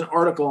 here's an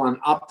article on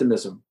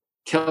optimism.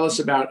 Tell us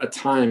about a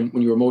time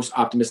when you were most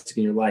optimistic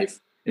in your life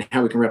and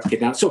how we can replicate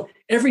that. So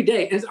every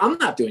day, and I'm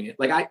not doing it.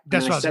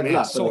 That's what I was going to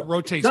ask. So it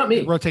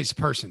rotates the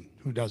person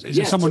who does it. Is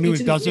it someone new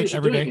who does it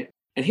every day?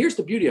 And here's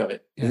the beauty of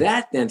it.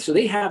 Yeah. So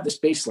they have this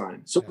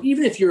baseline. So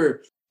even if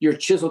you're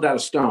chiseled out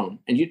of stone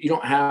and you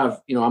don't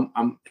have,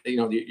 I'm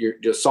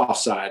your soft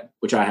side,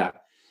 which I have.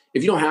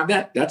 If you don't have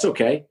that, that's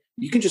okay.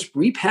 You can just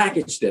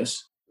repackage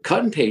this,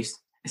 cut and paste,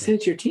 and send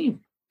it to your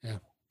team. Yeah.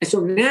 And so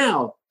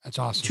now that's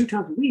awesome. 2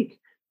 times a week,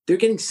 they're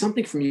getting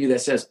something from you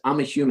that says, I'm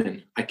a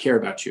human. I care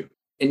about you.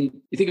 And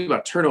you think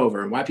about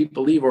turnover and why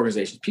people leave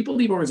organizations. People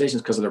leave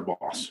organizations because of their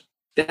boss.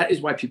 That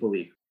is why people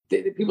leave.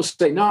 People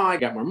say, no, I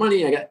got more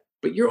money.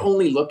 But you're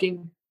only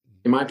looking,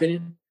 in my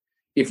opinion,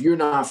 if you're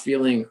not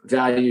feeling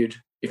valued,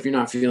 if you're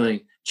not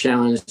feeling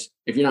challenged,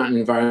 if you're not in an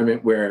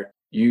environment where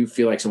you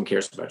feel like someone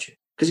cares about you.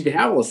 Because if you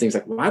have all those things,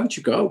 why would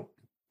you go?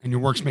 And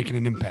your work's making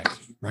an impact,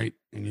 right?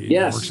 And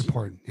your work's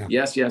important. Yeah.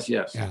 Yes.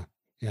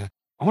 Yeah.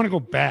 I want to go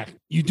back.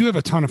 You do have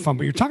a ton of fun,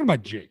 but you're talking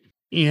about Jake.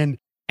 And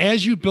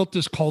as you built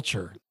this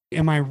culture,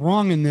 am I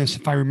wrong in this?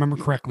 If I remember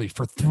correctly,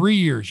 for 3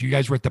 years, you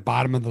guys were at the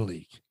bottom of the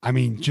league. I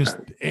mean,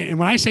 and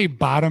when I say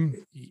bottom,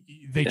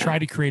 they try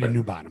to create a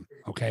new bottom.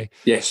 Okay.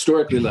 Yeah.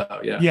 Historically low.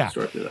 Yeah.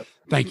 Historically low.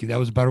 Thank you. That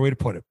was a better way to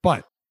put it.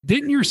 But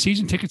didn't your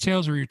season ticket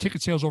sales or your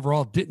ticket sales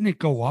overall, didn't it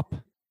go up?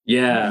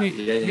 Yeah.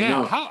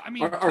 No.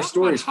 Our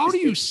stories. How do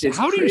you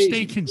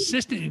stay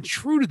consistent and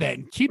true to that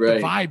and keep the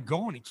vibe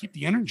going and keep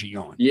the energy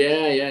going?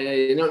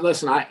 Yeah.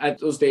 Listen, I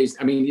those days,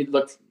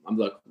 look,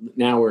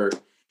 now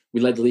we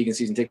led the league in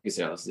season ticket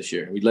sales this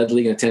year. We led the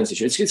league in attendance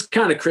this year. It's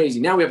kind of crazy.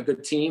 Now we have a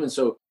good team. And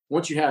so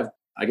once you have,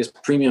 I guess,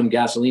 premium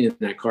gasoline in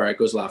that car, it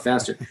goes a lot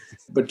faster.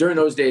 But during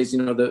those days,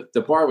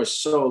 the bar was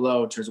so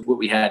low in terms of what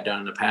we had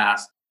done in the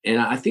past.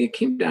 And I think it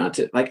came down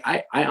to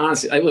I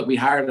honestly, look, we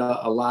hired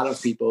a lot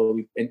of people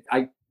and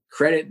I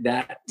credit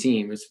that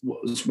team.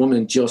 This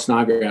woman, Jill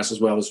Snodgrass, as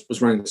well,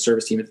 was running the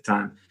service team at the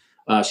time.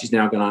 She's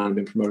now gone on and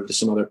been promoted to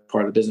some other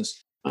part of the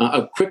business.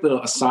 A quick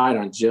little aside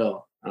on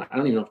Jill. I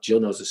don't even know if Jill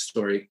knows this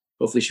story.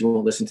 Hopefully she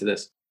won't listen to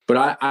this.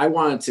 But I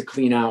wanted to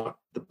clean out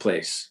the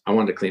place. I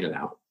wanted to clean it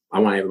out. I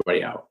want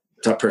everybody out.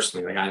 So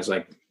personally, like I was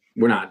like,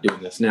 we're not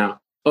doing this. Now,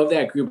 of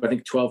that group, I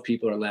think 12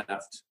 people are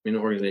left in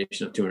an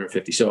organization of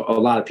 250. So a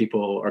lot of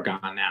people are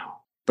gone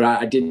now. But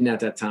I didn't at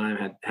that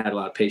time had a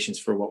lot of patience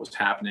for what was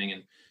happening.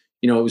 And,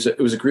 you know, it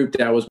was a group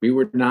that we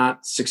were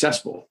not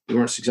successful. We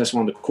weren't successful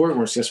on the court. We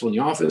weren't successful in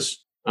the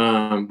office.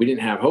 We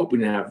didn't have hope. We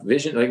didn't have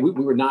vision. Like we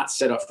were not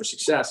set up for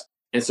success.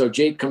 And so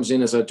Jake comes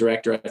in as a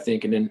director, I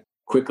think, and then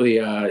quickly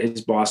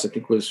his boss, I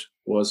think, was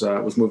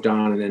moved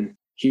on, and then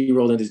he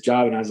rolled into his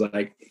job, and I was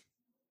like,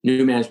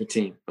 new management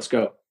team, let's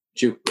go.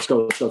 Shoot,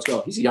 let's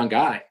go. He's a young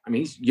guy. I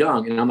mean, he's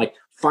young, and I'm like,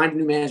 find a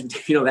new management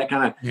team, you know, that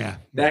kind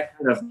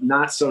of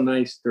not so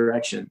nice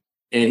direction.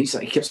 And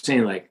he kept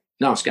saying like,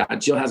 no, Scott,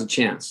 Jill has a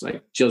chance.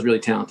 Like Jill's really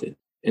talented.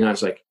 And I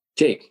was like,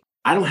 Jake,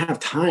 I don't have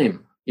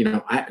time. You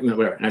know,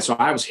 whatever. And so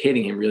I was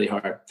hitting him really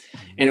hard.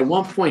 And at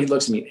one point he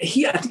looks at me,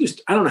 I think he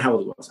was, I don't know how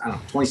old he was. I don't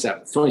know,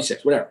 27,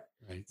 26, whatever.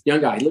 Right.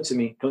 Young guy. He looks at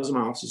me, goes to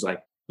my office. He's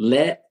like,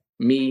 let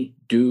me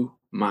do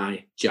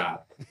my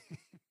job.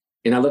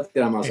 And I looked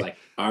at him. I was like,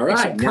 all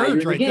right, now you're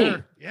in the game.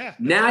 There. Yeah.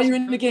 Now you're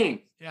in the game.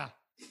 Yeah.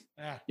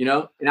 Yeah. You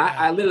know, and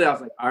I literally, I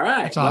was like, all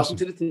right, welcome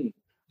to the team.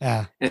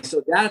 Yeah. And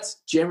so that's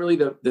generally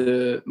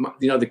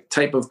the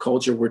type of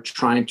culture we're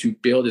trying to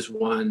build is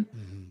one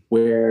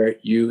where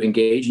you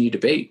engage and you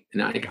debate.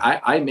 And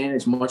I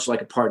manage much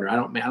like a partner. I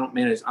don't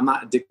manage. I'm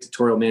not a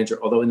dictatorial manager,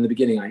 although in the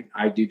beginning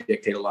I do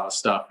dictate a lot of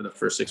stuff for the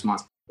first 6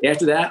 months.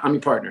 After that, I'm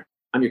your partner.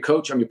 I'm your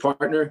coach. I'm your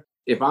partner.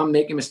 If I'm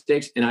making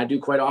mistakes, and I do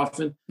quite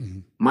often,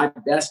 my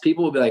best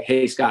people will be like,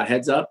 hey, Scott,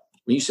 heads up.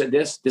 When you said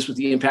this was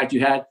the impact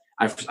you had.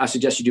 I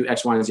suggest you do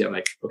X, Y, and Z. I'm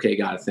like, okay,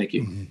 got it. Thank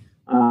you.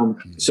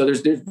 So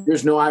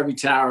there's no ivory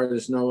tower.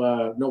 There's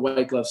no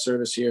white glove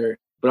service here.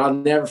 But I'll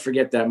never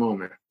forget that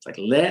moment. It's like,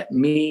 let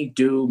me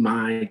do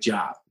my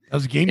job. That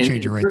was a game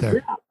changer right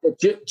there.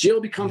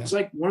 Jill becomes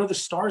like one of the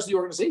stars of the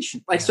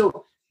organization.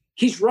 So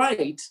he's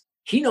right.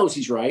 He knows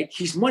he's right.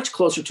 He's much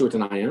closer to it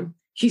than I am.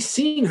 He's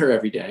seeing her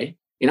every day.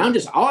 And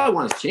all I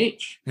want is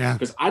change. Yeah.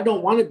 Because I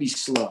don't want to be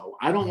slow.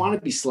 I don't want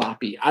to be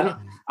sloppy. I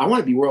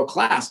want to be world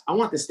class. I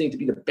want this thing to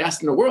be the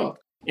best in the world.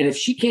 And if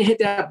she can't hit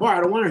that bar,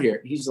 I don't want her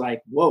here. He's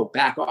like, whoa,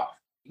 back off.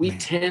 We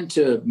tend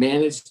to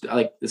manage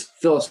like this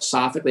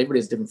philosophically. Everybody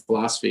has a different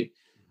philosophy.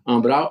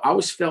 But I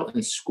always felt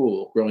in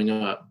school growing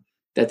up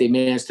that they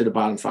managed to the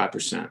bottom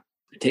 5%. They're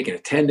taking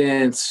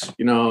attendance,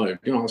 you know, they're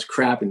doing all this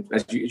crap. And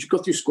as you go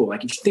through school,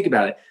 like if you think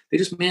about it, they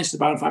just manage to the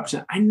bottom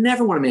 5%. I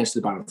never want to manage to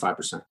the bottom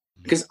 5%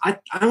 because I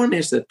want to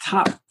manage to the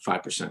top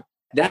 5%.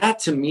 That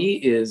to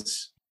me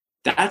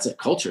that's a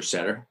culture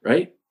setter,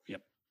 right?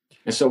 Yep.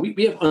 And so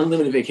we have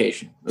unlimited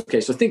vacation. Okay,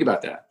 so think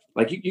about that.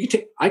 Like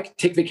I could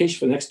take vacation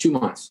for the next 2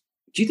 months.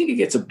 Do you think it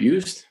gets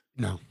abused?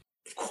 No.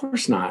 Of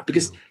course not,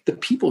 because the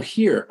people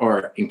here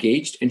are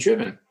engaged and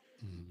driven.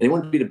 And they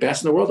want to be the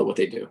best in the world at what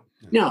they do.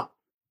 Now,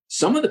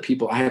 some of the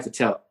people I have to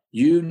tell,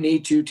 you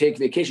need to take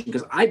vacation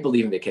because I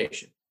believe in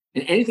vacation.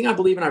 And anything I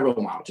believe in, I role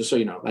model, just so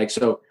you know. Like,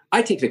 so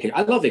I take vacation.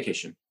 I love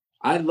vacation.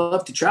 I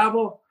love to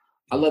travel.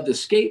 I love to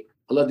escape.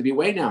 I love to be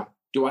away. Now,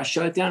 do I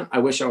shut it down? I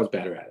wish I was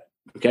better at it.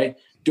 Okay.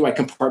 Do I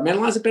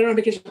compartmentalize it better on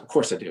vacation? Of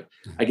course I do.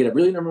 I get up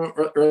really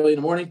early in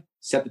the morning,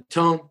 set the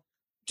tone,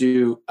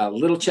 do a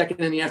little check-in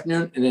in the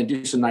afternoon, and then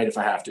do some night if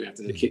I have to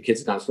after the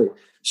kids are down asleep.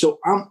 So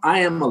I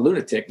am a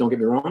lunatic, don't get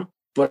me wrong,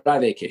 but I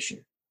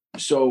vacation.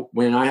 So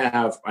when I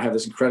have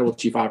this incredible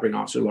chief operating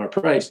officer, Laura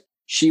Price,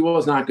 she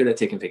was not good at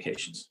taking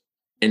vacations.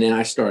 And then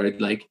I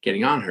started like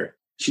getting on her.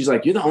 She's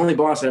like, you're the only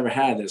boss I ever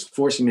had that's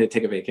forcing me to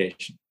take a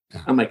vacation.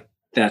 Yeah. I'm like,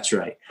 that's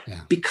right.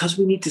 Yeah. Because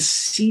we need to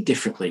see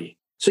differently.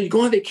 So you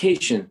go on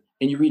vacation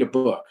and you read a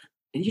book,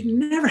 and you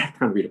never have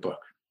time to read a book.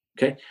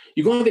 Okay.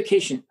 You go on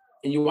vacation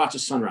and you watch a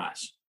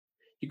sunrise.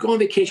 You go on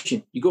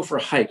vacation, you go for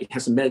a hike, it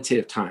has some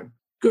meditative time.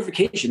 Go on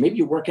vacation, maybe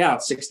you work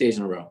out 6 days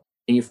in a row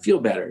and you feel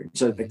better.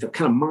 So like the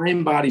kind of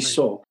mind, body,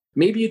 soul.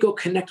 Maybe you go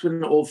connect with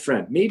an old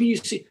friend. Maybe you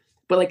see,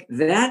 but like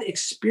that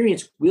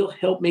experience will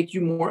help make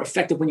you more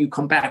effective when you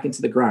come back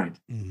into the grind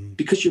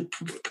because your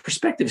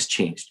perspective has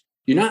changed.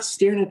 You're not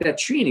staring at that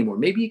tree anymore.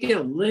 Maybe you get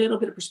a little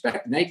bit of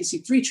perspective. Now you can see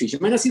 3 trees. You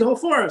might not see the whole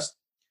forest,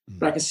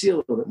 but I can see a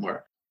little bit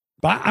more.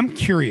 But I'm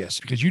curious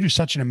because you do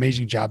such an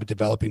amazing job at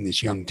developing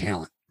this young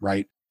talent,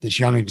 right? This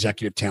young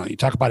executive talent. You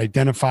talk about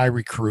identify,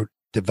 recruit,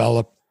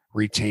 develop,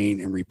 retain,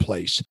 and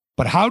replace.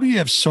 But how do you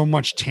have so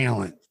much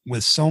talent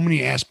with so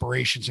many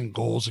aspirations and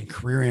goals and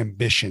career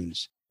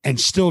ambitions and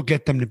still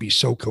get them to be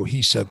so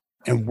cohesive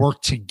and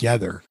work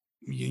together?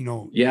 You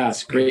know. Yeah,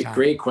 it's great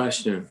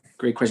question.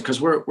 Great question.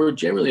 Because we're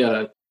generally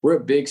a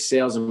big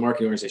sales and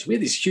marketing organization. We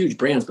have these huge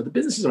brands, but the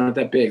businesses aren't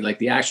that big. Like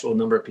the actual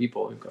number of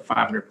people, we've got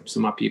 500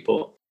 some odd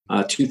people,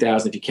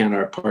 2,000 if you count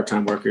our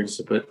part-time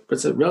workers, but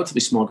it's a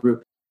relatively small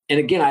group. And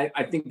again,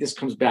 I think this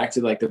comes back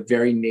to like the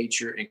very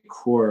nature and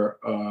core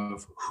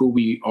of who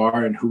we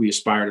are and who we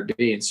aspire to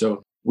be. And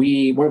so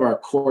one of our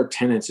core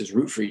tenets is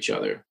root for each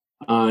other.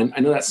 And I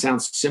know that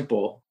sounds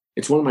simple.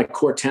 It's one of my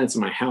core tenets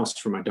in my house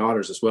for my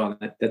daughters as well.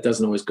 And that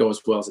doesn't always go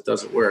as well as it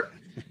does at work.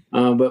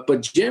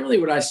 But generally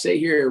what I say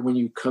here when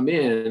you come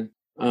in,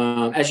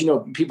 as you know,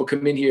 people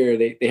come in here,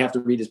 they have to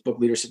read this book,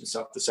 Leadership and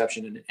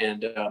Self-Deception.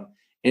 And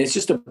it's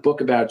just a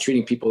book about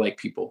treating people like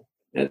people.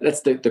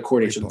 That's the core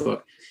nature of the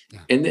book. Yeah.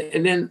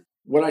 And then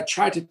what I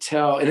try to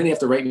tell, and then they have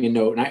to write me a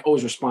note, and I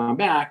always respond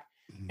back.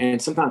 Mm-hmm.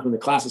 And sometimes when the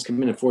classes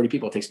come in at 40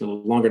 people, it takes me a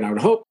little longer than I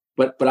would hope.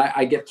 But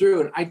I get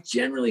through, and I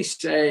generally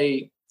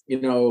say,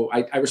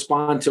 I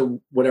respond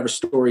to whatever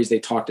stories they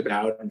talked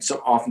about. And so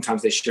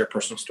oftentimes they share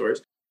personal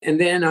stories. And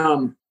then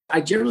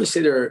I generally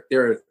say there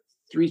are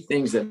 3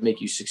 things that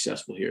make you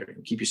successful here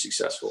and keep you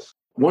successful.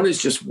 One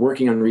is just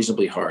working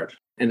unreasonably hard.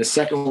 And the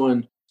second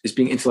one is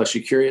being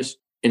intellectually curious.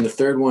 And the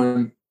third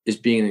one is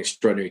being an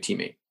extraordinary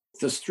teammate.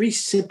 Those 3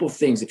 simple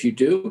things, if you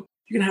do,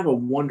 you're going to have a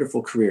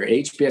wonderful career at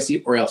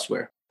HBSE or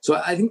elsewhere. So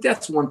I think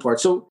that's one part.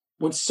 So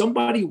when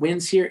somebody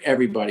wins here,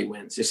 everybody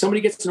wins. If somebody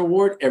gets an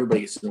award,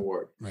 everybody gets an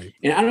award. Right.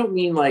 And I don't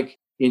mean like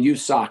in youth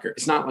soccer.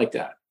 It's not like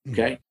that.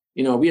 Okay.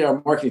 Mm-hmm. We had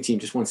our marketing team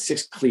just won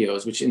 6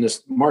 Clios, which in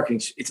this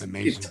marketing, it's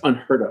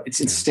unheard of. It's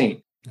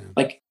insane. Yeah.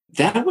 Like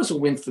that was a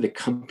win for the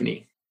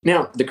company.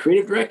 Now, the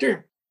creative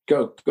director,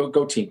 go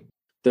team.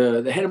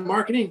 The head of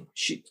marketing,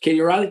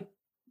 Katie O'Reilly,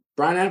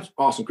 Brian Adams,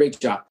 awesome, great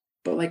job.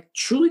 But like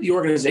truly the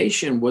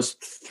organization was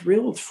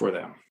thrilled for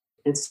them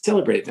and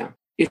celebrated them.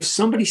 If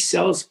somebody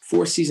sells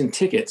 4 season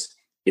tickets,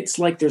 it's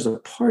like there's a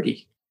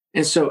party.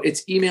 And so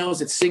it's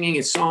emails, it's singing,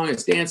 it's song,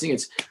 it's dancing.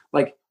 It's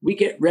like we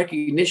get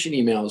recognition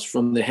emails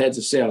from the heads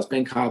of sales,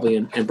 Ben Cobley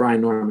and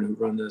Brian Norman, who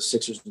run the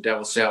Sixers and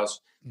Devils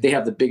sales. They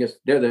have the biggest,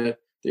 they're the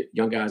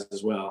young guys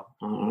as well.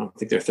 I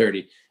think they're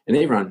 30. And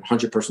they run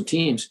 100-person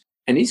teams.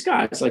 And these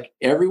guys, like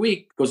every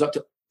week, goes up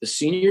to the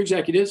senior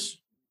executives,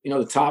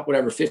 the top,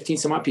 whatever, 15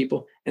 some odd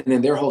people, and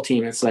then their whole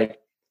team. It's like,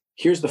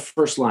 here's the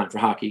first line for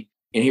hockey,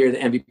 and here are the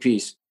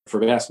MVPs for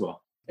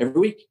basketball every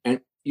week.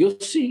 And you'll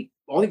see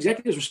all the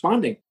executives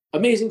responding.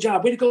 Amazing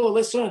job. Way to go,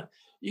 Alyssa.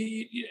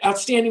 You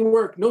outstanding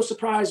work. No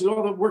surprise with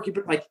all the work you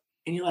put.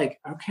 And you're like,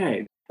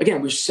 okay.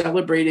 Again, we're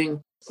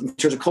celebrating in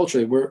terms of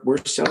culturally, we're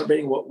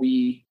celebrating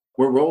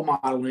we're role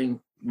modeling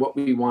what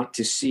we want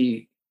to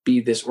see be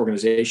this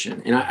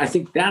organization. And I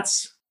think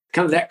that's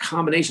kind of that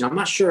combination. I'm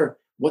not sure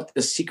what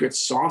the secret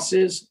sauce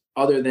is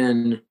other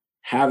than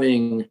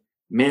having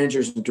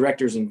managers and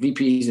directors and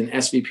VPs and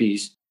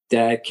SVPs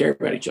that care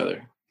about each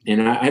other.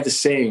 And I have the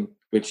saying,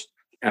 which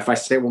if I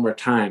say it one more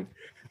time,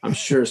 I'm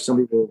sure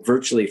somebody will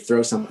virtually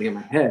throw something in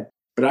my head.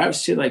 But I would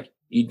say, like,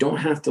 you don't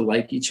have to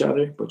like each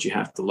other, but you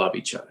have to love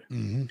each other.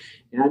 Mm-hmm.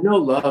 And I know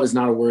love is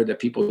not a word that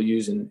people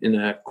use in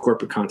a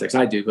corporate context.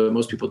 I do, but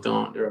most people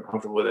don't. They're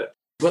uncomfortable with it.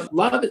 But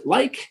love it,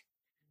 like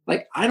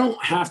I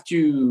don't have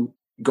to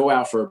go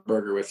out for a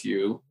burger with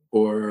you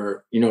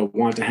or,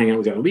 want to hang out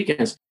with you on the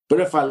weekends. But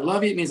if I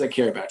love you, it means I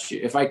care about you.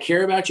 If I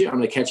care about you, I'm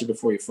going to catch you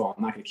before you fall.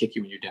 I'm not going to kick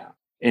you when you're down.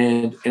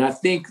 And I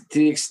think to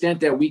the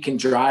extent that we can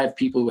drive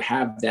people who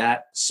have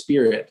that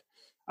spirit,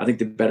 I think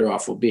the better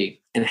off we'll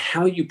be. And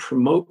how you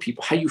promote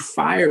people, how you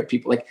fire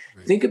people. Like,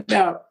 right. Think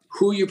about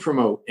who you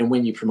promote and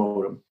when you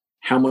promote them,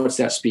 how much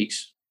that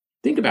speaks.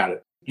 Think about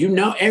it.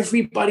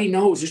 Everybody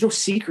knows. There's no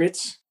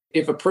secrets.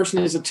 If a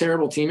person is a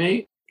terrible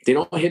teammate, they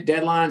don't hit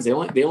deadlines.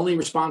 They only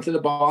respond to the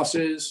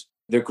bosses.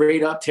 They're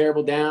great up,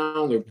 terrible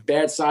down. They're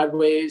bad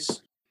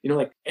sideways.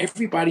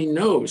 Everybody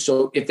knows.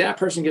 So if that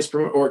person gets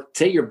promoted, or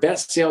say your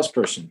best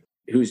salesperson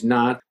who's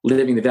not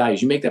living the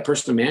values, you make that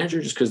person a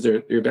manager just because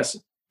they're your best.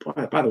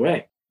 By the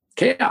way,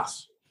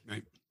 chaos.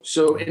 Right.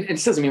 So, and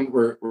it doesn't mean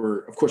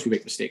we're of course we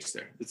make mistakes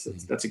there.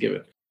 That's a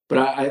given.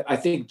 But I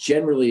think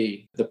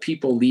generally the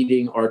people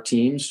leading our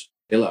teams,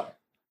 they love it.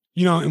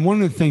 And one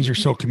of the things you're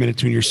so committed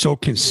to and you're so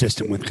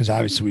consistent with, because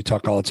obviously we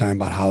talk all the time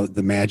about how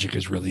the magic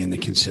is really in the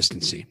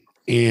consistency,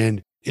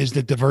 and is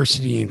the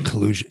diversity and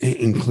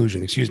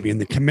inclusion,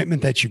 and the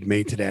commitment that you've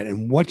made to that.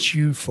 And what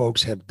you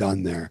folks have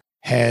done there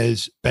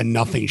has been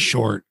nothing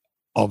short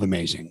of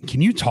amazing.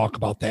 Can you talk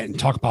about that and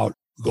talk about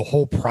the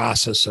whole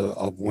process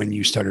of when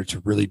you started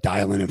to really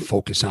dial in and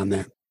focus on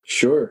that?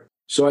 Sure.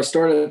 So I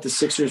started at the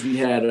Sixers. We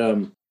had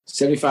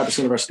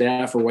 75% of our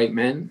staff were white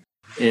men,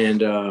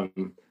 and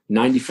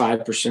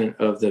 95%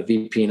 of the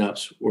VP and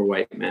ups were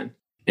white men.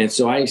 And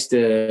so I used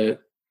to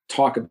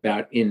talk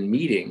about in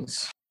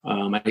meetings,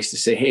 I used to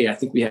say, hey, I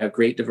think we have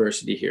great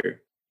diversity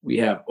here. We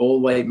have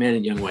old white men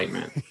and young white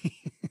men.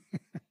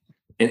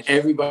 And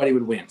everybody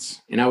would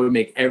wince. And I would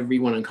make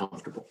everyone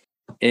uncomfortable.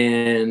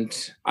 And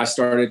I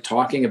started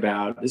talking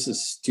about, this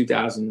is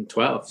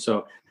 2012.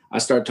 So I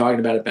started talking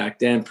about it back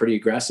then pretty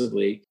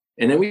aggressively.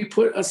 And then we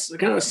put a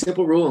kind of a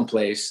simple rule in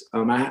place.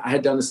 I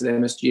had done this at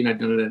MSG and I'd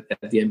done it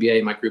at the NBA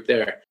in my group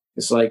there.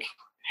 It's like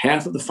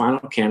half of the final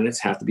candidates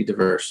have to be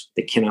diverse.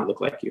 They cannot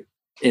look like you.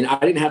 And I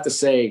didn't have to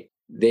say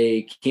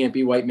they can't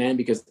be white men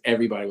because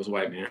everybody was a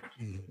white man.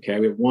 Okay.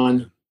 We have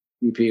one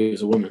VP who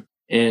was a woman.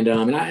 And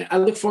I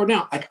look forward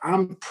now. Like,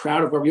 I'm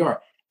proud of where we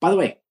are. By the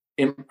way,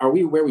 are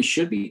we where we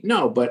should be?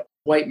 No, but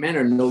white men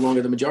are no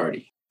longer the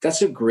majority.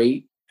 That's a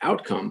great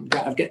outcome.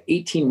 I've got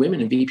 18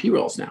 women in VP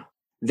roles now.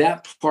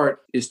 That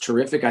part is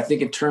terrific. I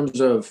think in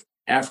terms of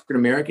African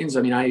Americans,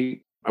 I mean,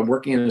 I'm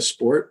working in a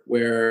sport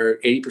where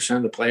 80%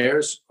 of the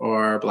players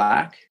are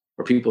Black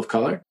or people of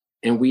color,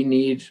 and we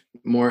need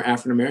more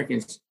African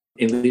Americans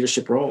in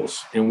leadership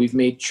roles. And we've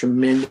made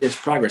tremendous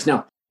progress.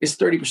 Now, it's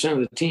 30% of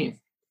the team,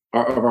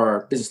 of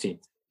our business team.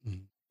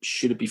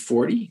 Should it be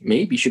 40?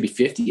 Maybe. Should it be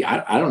 50?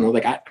 I don't know.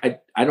 Like,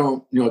 I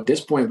don't, at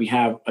this point, we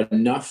have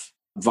enough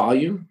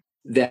volume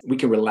that we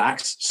can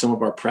relax some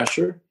of our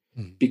pressure,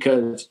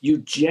 because you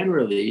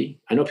generally,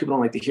 I know people don't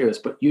like to hear this,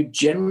 but you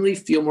generally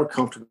feel more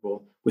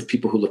comfortable with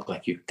people who look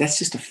like you. That's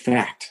just a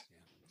fact.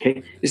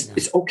 Okay.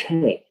 It's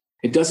okay.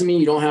 It doesn't mean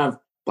you don't have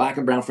Black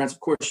and brown friends. Of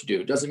course you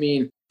do. It doesn't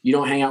mean you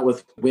don't hang out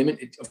with women.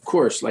 Of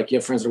course, like, you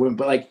have friends that are women,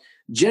 but like,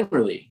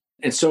 generally.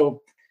 And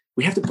so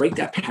we have to break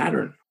that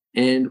pattern,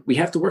 and we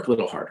have to work a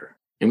little harder,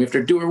 and we have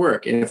to do our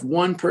work. And if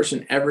one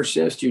person ever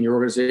says to you in your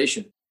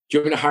organization, do you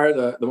want me to hire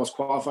the most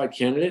qualified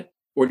candidate,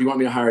 or do you want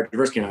me to hire a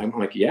diverse candidate? I'm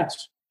like,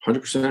 yes,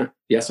 100%.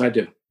 Yes, I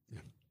do.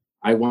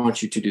 I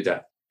want you to do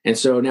that. And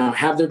so now,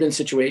 have there been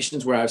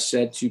situations where I've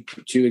said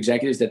to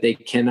executives that they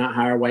cannot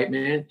hire a white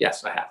man?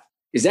 Yes, I have.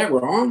 Is that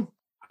wrong?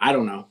 I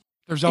don't know.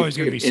 There's always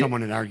going to be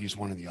someone that argues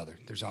one or the other.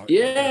 There's always,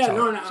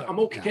 I'm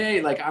okay.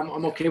 Yeah. Like,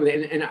 I'm okay with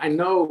it. And I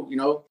know,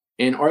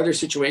 and are there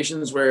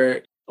situations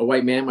where a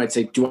white man might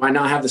say, do I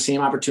not have the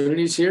same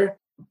opportunities here?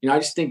 I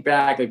just think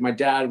back, like, my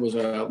dad was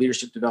a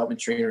leadership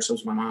development trainer. So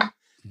was my mom.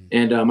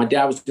 And my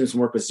dad was doing some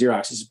work with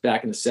Xerox. This is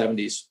back in the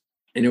 70s.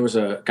 And there was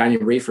a guy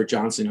named Rayford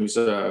Johnson, who's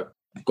a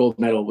gold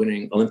medal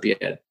winning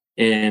Olympiad.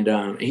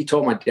 And he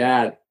told my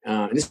dad,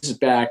 and this is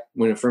back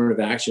when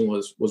affirmative action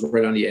was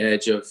right on the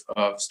edge of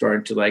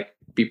starting to, like,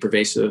 be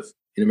pervasive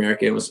in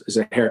America. It was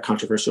a hair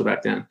controversial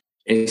back then.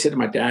 And he said to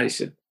my dad,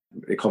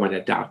 they called my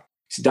dad Doc.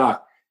 He said,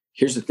 Doc,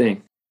 here's the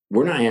thing.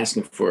 We're not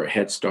asking for a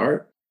head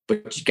start,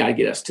 but you got to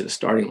get us to the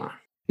starting line.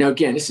 Now,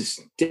 again, this is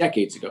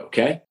decades ago,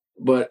 okay?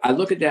 But I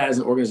look at that as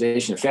an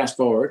organization. Fast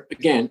forward,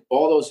 again,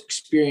 all those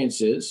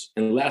experiences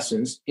and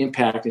lessons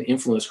impact and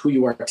influence who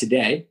you are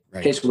today.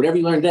 Right. Okay, so whatever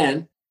you learned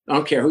then, I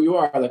don't care who you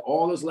are, like,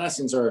 all those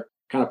lessons are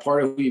kind of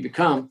part of who you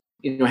become.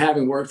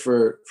 Having worked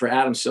for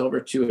Adam Silver,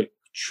 to a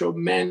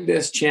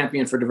tremendous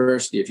champion for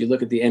diversity. If you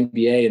look at the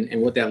NBA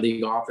and what that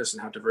league offers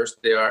and how diverse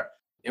they are,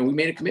 and we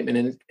made a commitment,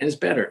 and it's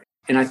better.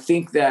 And I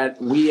think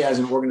that we as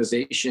an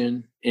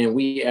organization, and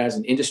we as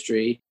an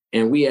industry,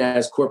 and we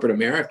as corporate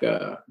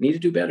America need to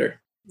do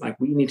better. Like,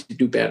 we need to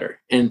do better.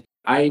 And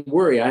I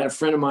worry. I had a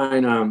friend of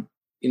mine,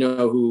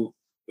 who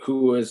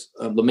was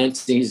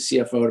lamenting, he's a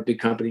CFO at a big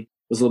company,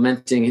 was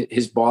lamenting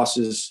his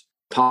boss's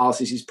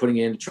policies he's putting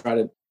in to try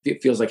to,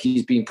 it feels like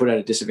he's being put at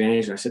a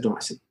disadvantage. And I said to him,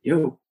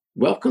 yo,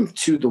 welcome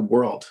to the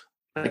world.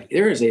 Like,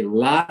 there is a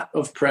lot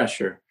of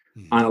pressure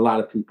on a lot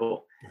of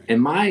people. Right.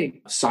 And my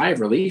sigh of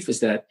relief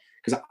is that,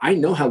 because I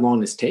know how long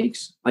this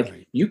takes. Like,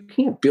 right. You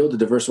can't build a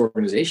diverse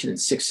organization in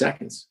 6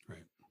 seconds,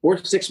 right, or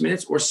 6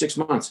 minutes, or 6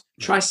 months.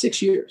 Right. Try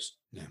 6 years.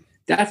 Yeah.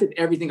 That's if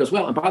everything goes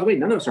well. And by the way,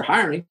 none of us are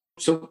hiring.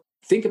 So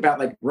think about,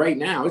 like, right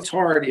now, it's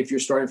hard if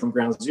you're starting from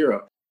ground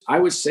zero. I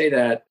would say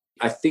that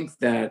I think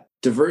that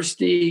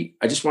diversity,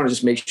 I just want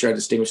to make sure I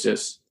distinguish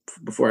this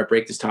before I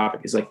break this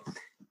topic, is like,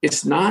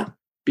 it's not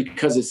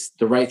because it's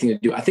the right thing to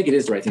do. I think it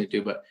is the right thing to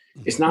do, but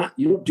it's not,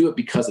 you don't do it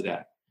because of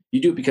that.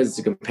 You do it because it's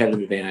a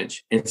competitive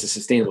advantage, and it's a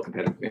sustainable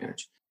competitive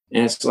advantage.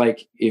 And it's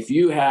like, if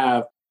you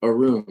have a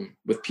room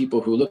with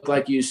people who look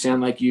like you,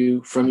 sound like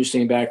you, from your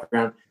same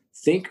background,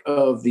 think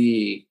of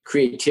the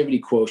creativity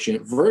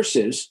quotient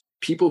versus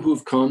people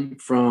who've come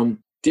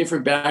from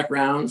different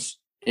backgrounds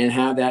and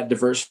have that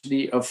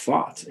diversity of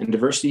thought and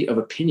diversity of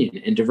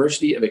opinion and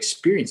diversity of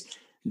experience.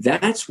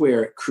 That's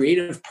where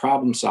creative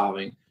problem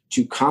solving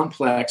to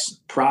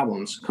complex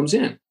problems comes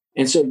in.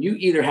 And so you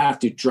either have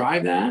to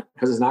drive that,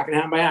 because it's not going to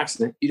happen by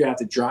accident. You either have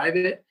to drive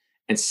it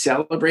and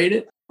celebrate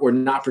it, or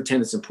not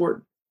pretend it's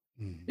important.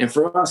 Mm-hmm. And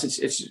for us,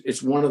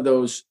 it's one of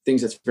those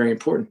things that's very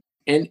important.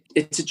 And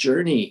it's a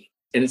journey,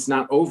 and it's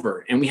not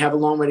over. And we have a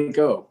long way to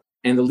go.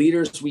 And the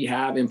leaders we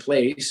have in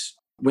place,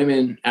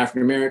 women,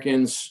 African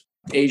Americans,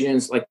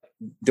 Asians, like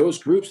those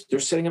groups, they're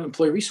setting up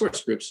employee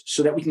resource groups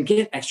so that we can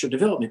get extra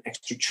development,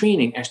 extra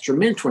training, extra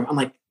mentoring. I'm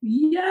like,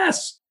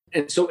 yes.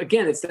 And so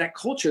again, it's that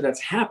culture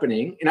that's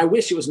happening. And I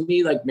wish it was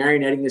me, like,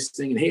 marionetting this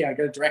thing and, hey, I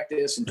got to direct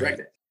this and direct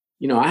it.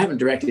 I haven't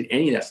directed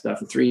any of that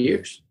stuff in 3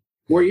 years,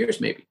 4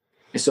 years, maybe.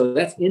 And so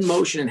that's in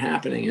motion and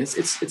happening. And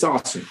it's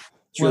awesome.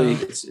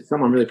 It's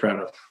something I'm really proud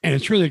of. And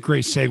it's really a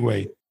great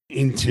segue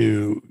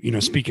into,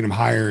 speaking of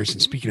hires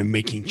and speaking of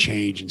making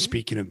change and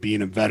speaking of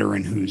being a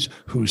veteran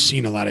who's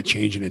seen a lot of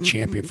change and a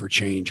champion for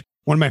change.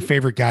 One of my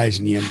favorite guys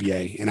in the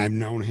NBA, and I've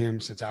known him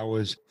since I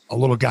was a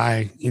little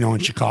guy, in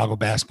Chicago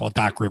basketball,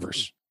 Doc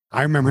Rivers.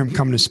 I remember him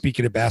coming to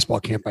speak at a basketball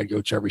camp I'd go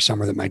to every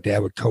summer that my dad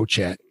would coach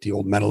at, the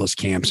old medalist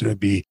camps. And it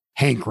would be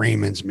Hank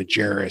Raymond's,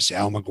 Majerus,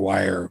 Al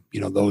McGuire,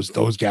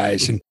 those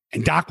guys. And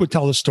Doc would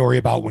tell the story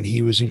about when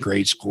he was in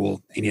grade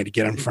school and he had to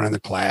get in front of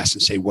the class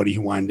and say what he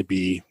wanted to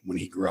be when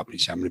he grew up. And he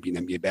said, I'm going to be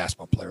an NBA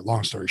basketball player.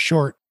 Long story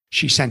short,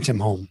 she sent him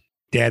home.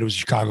 Dad was a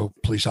Chicago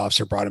police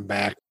officer, brought him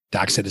back.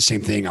 Doc said the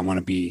same thing. I want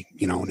to be,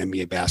 an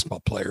NBA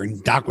basketball player.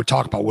 And Doc would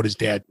talk about what his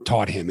dad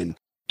taught him and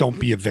don't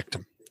be a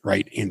victim,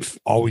 right? And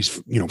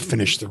always,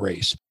 finish the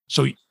race.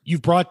 So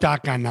you've brought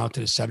Doc on now to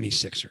the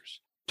 76ers.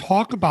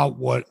 Talk about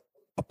what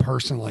a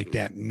person like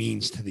that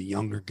means to the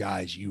younger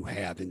guys you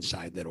have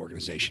inside that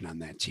organization on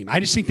that team. I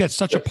just think that's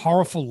such a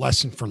powerful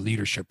lesson for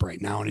leadership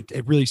right now. And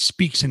it really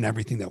speaks in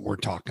everything that we're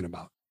talking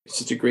about. It's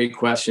such a great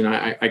question.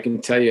 I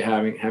can tell you,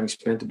 having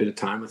spent a bit of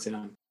time with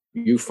him,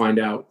 you find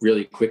out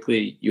really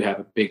quickly you have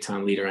a big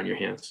time leader on your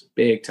hands,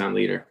 big time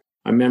leader.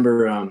 I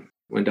remember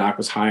when Doc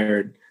was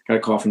hired, got a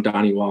call from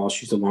Donnie Walsh.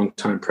 He's the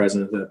longtime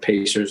president of the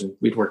Pacers, and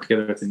we'd worked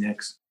together at the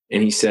Knicks.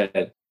 And he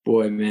said,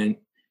 "Boy, man,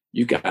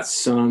 you got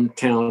some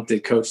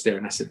talented coach there."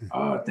 And I said,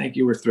 "Oh, thank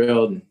you. We're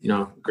thrilled."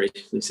 And,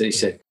 graciously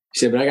said, he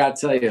said, "But I got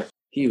to tell you,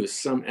 he was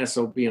some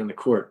SOB on the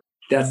court.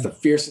 That's the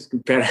fiercest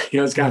competitor."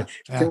 It's kind of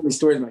telling me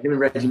stories about him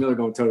and Reggie Miller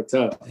going toe to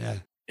toe. Yeah.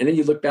 And then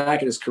you look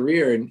back at his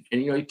career and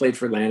he played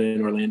for Atlanta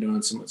and Orlando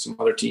and some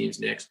other teams,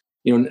 Knicks,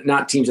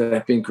 not teams that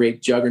have been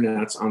great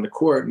juggernauts on the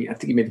court. I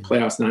think he made the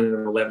playoffs 9 out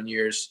of 11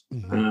 years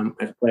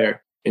as a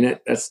player. And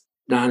that's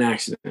not an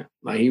accident.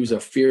 Like, he was a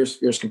fierce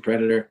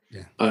competitor,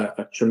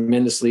 a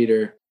tremendous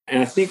leader.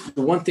 And I think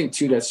the one thing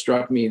too that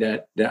struck me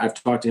that I've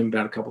talked to him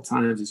about a couple of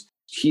times is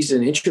he's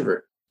an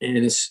introvert. And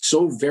it's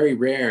so very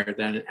rare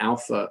that an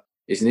alpha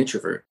is an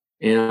introvert.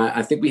 And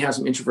I think we have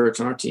some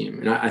introverts on our team.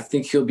 And I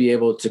think he'll be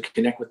able to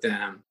connect with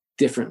them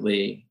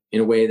differently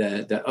in a way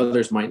that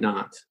others might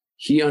not.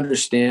 He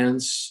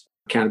understands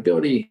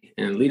accountability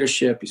and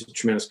leadership. He's a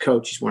tremendous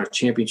coach. He's won a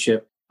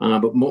championship.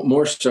 But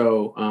more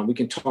so, we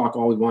can talk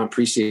all we want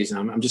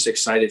preseason. I'm just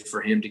excited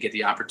for him to get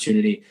the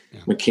opportunity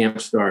when camp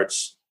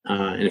starts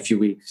in a few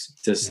weeks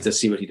to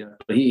see what he does.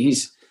 But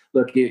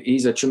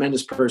he's a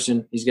tremendous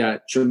person. He's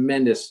got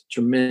tremendous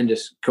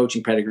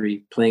coaching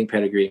pedigree, playing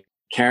pedigree,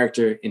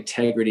 character,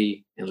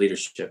 integrity, and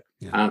leadership.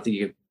 I don't think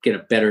you could get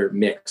a better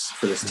mix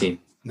for this team.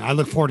 Now, I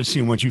look forward to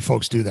seeing what you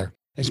folks do there.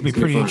 It's going to be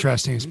pretty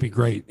interesting. It's going to be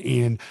great.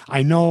 And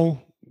I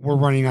know we're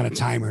running out of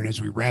time here. And as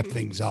we wrap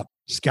things up,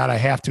 Scott, I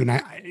have to, and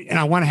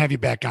I want to have you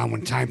back on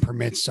when time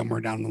permits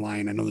somewhere down the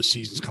line. I know the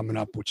season's coming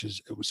up,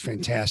 it was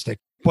fantastic.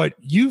 But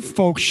you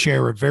folks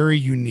share a very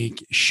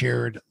unique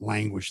shared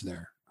language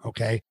there.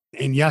 Okay.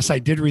 And yes, I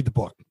did read the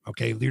book.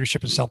 Okay.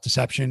 Leadership and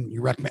Self-Deception.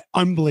 You recommend,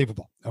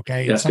 unbelievable.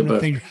 Okay. That's some of the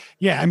things,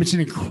 it's an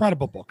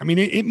incredible book. I mean,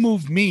 it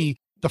moved me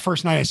the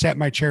first night I sat in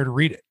my chair to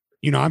read it.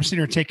 I'm sitting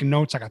here taking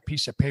notes. I got a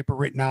piece of paper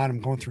written out. I'm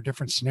going through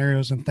different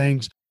scenarios and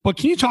things. But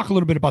can you talk a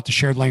little bit about the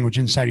shared language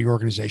inside of your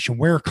organization,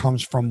 where it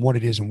comes from, what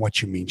it is, and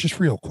what you mean, just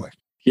real quick?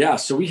 Yeah.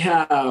 So we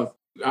have,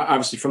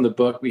 obviously from the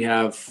book, we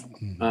have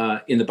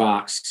in the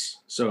box.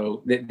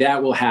 So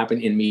that will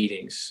happen in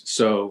meetings.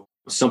 So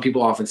some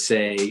people often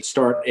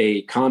start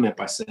a comment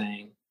by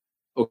saying,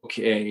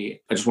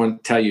 "Okay, I just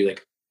want to tell you,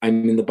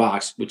 I'm in the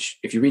box," which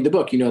if you read the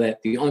book, you know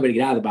that the only way to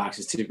get out of the box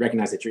is to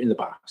recognize that you're in the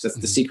box. That's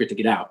the secret to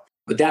get out.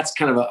 But that's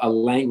kind of a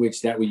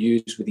language that we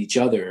use with each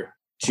other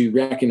to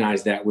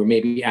recognize that we're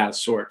maybe out of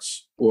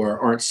sorts or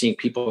aren't seeing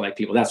people like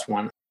people. That's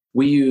one.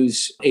 We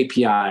use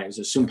APIs,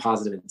 assume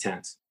positive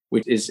intent,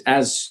 which is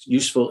as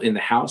useful in the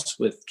house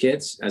with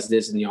kids as it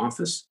is in the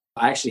office.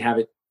 I actually have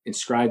it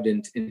inscribed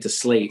into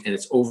slate, and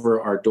it's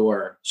over our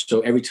door.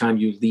 So every time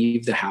you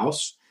leave the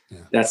house,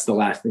 that's the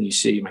last thing you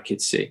see, my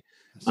kids see.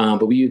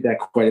 But we use that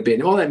quite a bit.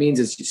 And all that means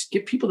is just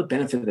give people the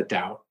benefit of the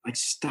doubt.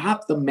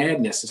 Stop the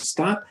madness.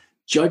 Stop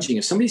judging.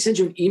 If somebody sends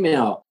you an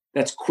email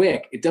that's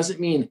quick, it doesn't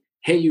mean,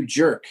 "Hey, you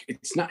jerk."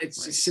 It's not,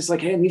 it's just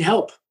like, "Hey, I need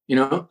help,"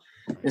 And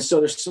so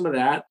there's some of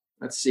that.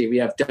 Let's see. We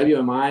have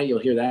WMI. You'll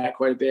hear that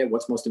quite a bit.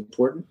 What's most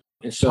important?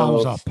 And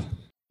so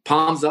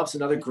Palms up's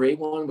another great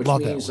one, which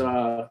means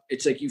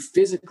it's like you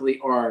physically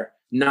are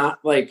not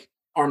like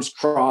arms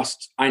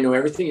crossed. I know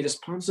everything. You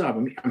just palms up.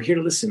 I'm here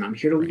to listen. I'm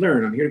here to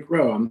learn. I'm here to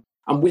grow.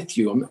 I'm with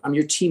you. I'm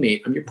your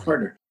teammate. I'm your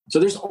partner. So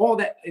there's all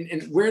that,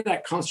 and where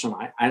that comes from.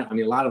 I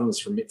mean, a lot of them is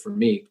for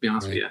me, to be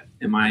honest with you,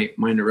 and my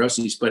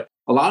neuroses, but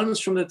a lot of them is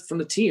from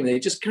the team. They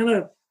just kind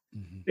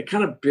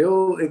of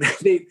build.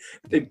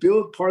 They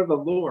build part of the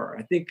lore.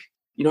 I think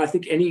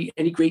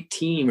any great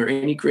team or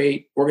any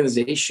great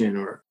organization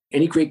or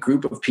any great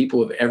group of people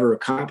who have ever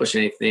accomplished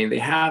anything, they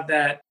have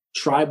that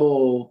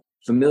tribal,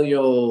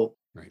 familial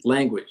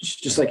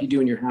language, just like you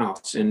do in your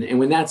house. And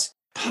when that's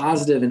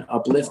positive and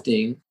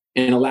uplifting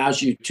and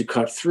allows you to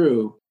cut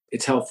through,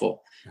 it's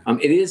helpful.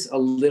 It is a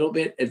little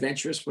bit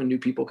adventurous when new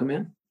people come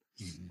in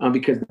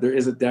because there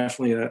is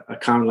definitely a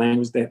common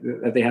language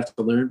that they have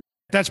to learn.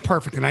 That's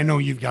perfect. And I know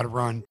you've got to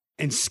run.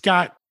 And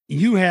Scott,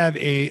 you have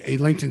a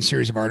LinkedIn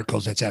series of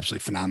articles that's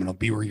absolutely phenomenal.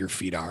 Be where your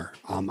feet are.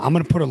 I'm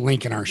going to put a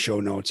link in our show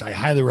notes. I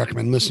highly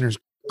recommend listeners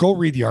go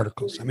read the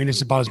articles. I mean,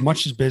 it's about as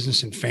much as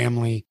business and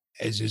family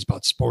as it is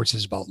about sports,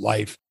 as about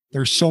life.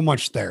 There's so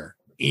much there.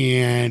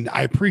 And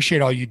I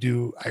appreciate all you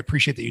do. I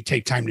appreciate that you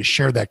take time to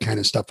share that kind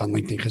of stuff on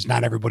LinkedIn because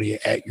not everybody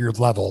at your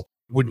level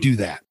would do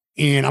that.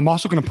 And I'm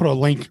also going to put a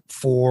link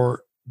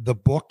for the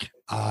book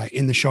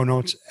in the show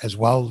notes as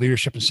well,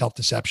 Leadership and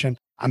Self-Deception.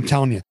 I'm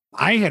telling you,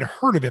 I had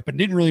heard of it, but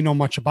didn't really know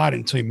much about it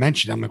until you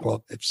mentioned it. I'm like,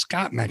 well, if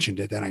Scott mentioned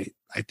it, then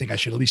I think I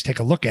should at least take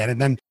a look at it.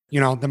 And then,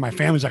 then my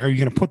family's like, are you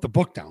going to put the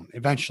book down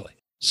eventually?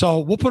 So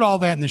we'll put all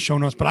that in the show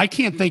notes, but I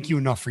can't thank you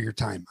enough for your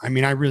time. I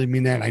mean, I really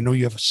mean that. I know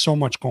you have so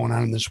much going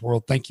on in this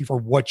world. Thank you for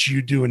what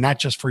you do, and not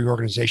just for your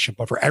organization,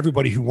 but for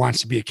everybody who wants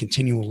to be a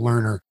continual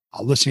learner,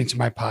 listening to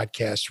my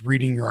podcast,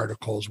 reading your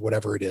articles,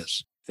 whatever it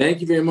is.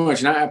 Thank you very much.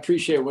 And I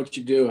appreciate what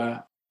you do,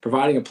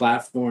 providing a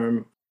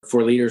platform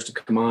for leaders to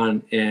come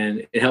on,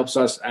 and it helps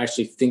us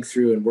actually think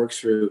through and work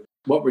through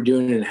what we're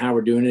doing and how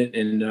we're doing it.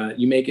 And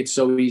you make it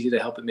so easy to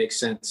help it make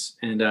sense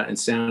and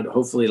sound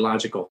hopefully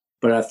logical.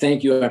 But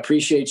thank you. I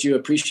appreciate you.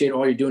 Appreciate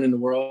all you're doing in the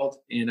world.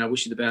 And I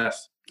wish you the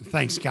best.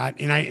 Thanks, Scott.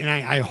 And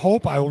I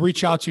hope I will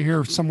reach out to you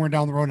here somewhere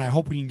down the road. And I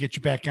hope we can get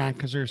you back on,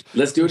 because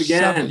let's do it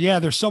again.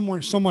 There's so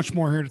much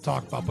more here to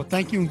talk about. But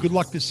thank you and good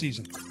luck this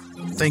season.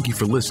 Thank you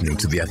for listening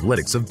to The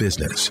Athletics of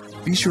Business.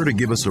 Be sure to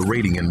give us a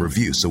rating and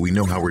review so we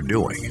know how we're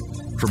doing.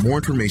 For more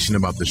information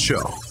about the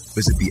show,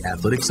 visit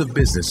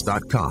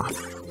theathleticsofbusiness.com.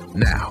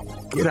 Now,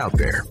 get out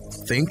there,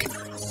 think,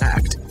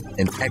 act,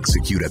 and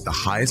execute at the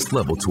highest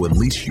level to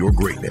unleash your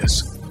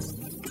greatness.